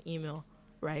writing an email,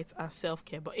 right, as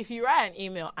self-care. But if you write an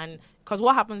email, and because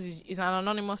what happens is it's an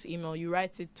anonymous email, you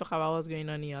write it, talk about what's going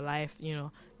on in your life,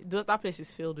 that place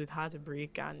is filled with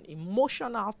heartbreak and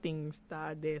emotional things that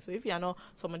are there. So if you're not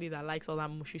somebody that likes all that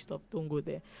mushy stuff, don't go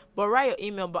there. But write your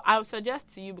email. But I would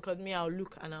suggest to you, because I'll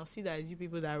look and I'll see that it's you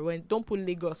people that went, don't put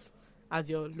Lagos as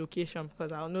your location,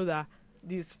 because I'll know that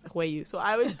this where you. So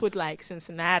I always put like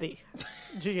Cincinnati,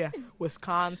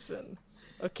 Wisconsin,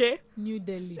 okay, New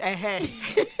Delhi,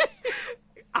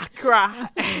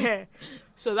 Accra.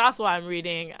 So that's what I'm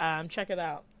reading. Check it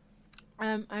out.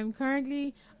 I'm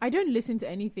currently, I don't listen to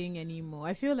anything anymore.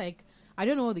 I feel like I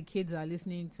don't know what the kids are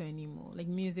listening to anymore, like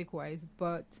music wise,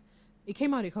 but it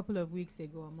came out a couple of weeks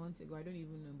ago, a month ago, I don't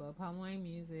even know, but Palm Wine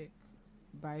Music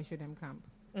by Shodem Camp.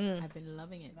 I've been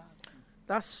loving it.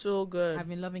 That's so good. I've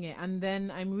been loving it. And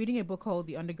then I'm reading a book called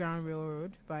The Underground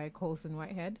Railroad by Colson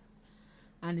Whitehead,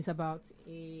 and it's about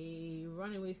a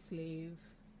runaway slave,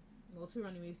 two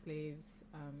runaway slaves,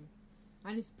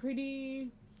 and it's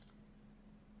pretty.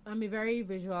 I'm a very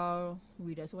visual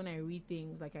reader, so when I read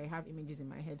things, like I have images in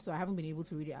my head, so I haven't been able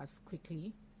to read it as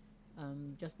quickly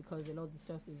just because a lot of the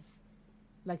stuff is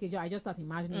like I just start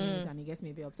imagining it and it gets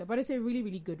me a bit upset. But it's a really,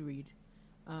 really good read.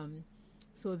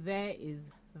 So there is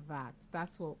that.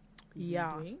 That's what we're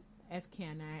doing.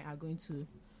 FK and I are going to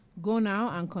go now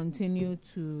and continue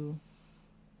to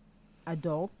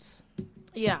adult.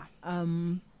 Yeah.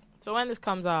 So when this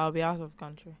comes out, I'll be out of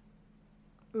country.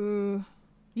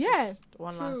 Yeah. Just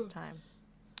one last time.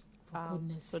 For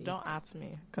goodness so sake. Don't at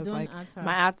me because Don't like at her.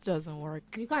 my at doesn't work.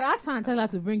 You can ask her and tell her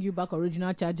to bring you back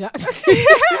original charger.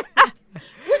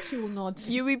 Which you will not.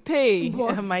 You will pay,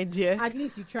 But my dear. At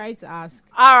least you try to ask.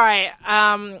 All right.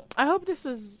 I hope this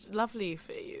was lovely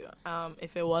for you.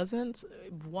 If it wasn't,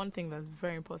 one thing that's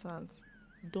very important: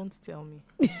 don't tell me.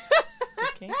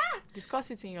 Okay.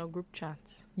 Discuss it in your group chat.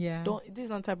 Yeah. This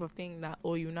is one type of thing that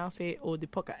you now say, the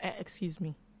podcast. Excuse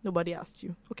me. Nobody asked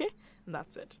you. Okay. And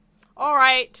that's it. All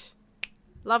right.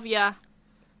 Love ya.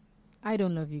 I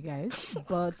don't love you guys,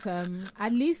 but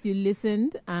at least you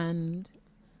listened, and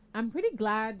I'm pretty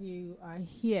glad you are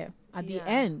here at the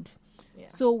end. Yeah.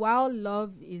 So while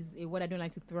love is a word I don't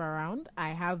like to throw around, I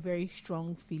have very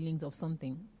strong feelings of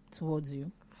something towards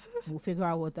you. We'll figure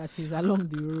out what that is along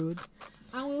the road.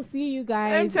 And we'll see you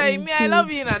guys. I'm telling me, I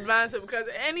love you in advance because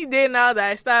any day now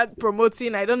that I start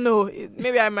promoting, I don't know,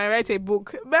 maybe I might write a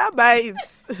book. But I buy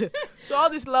it. So all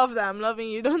this love that I'm loving,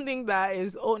 you don't think that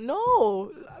is,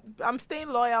 no, I'm staying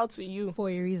loyal to you. For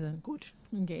a reason. Good.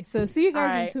 Okay, so see you guys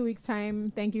All right. in 2 weeks'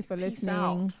 time. Thank you for Peace listening.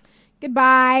 out.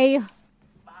 Goodbye.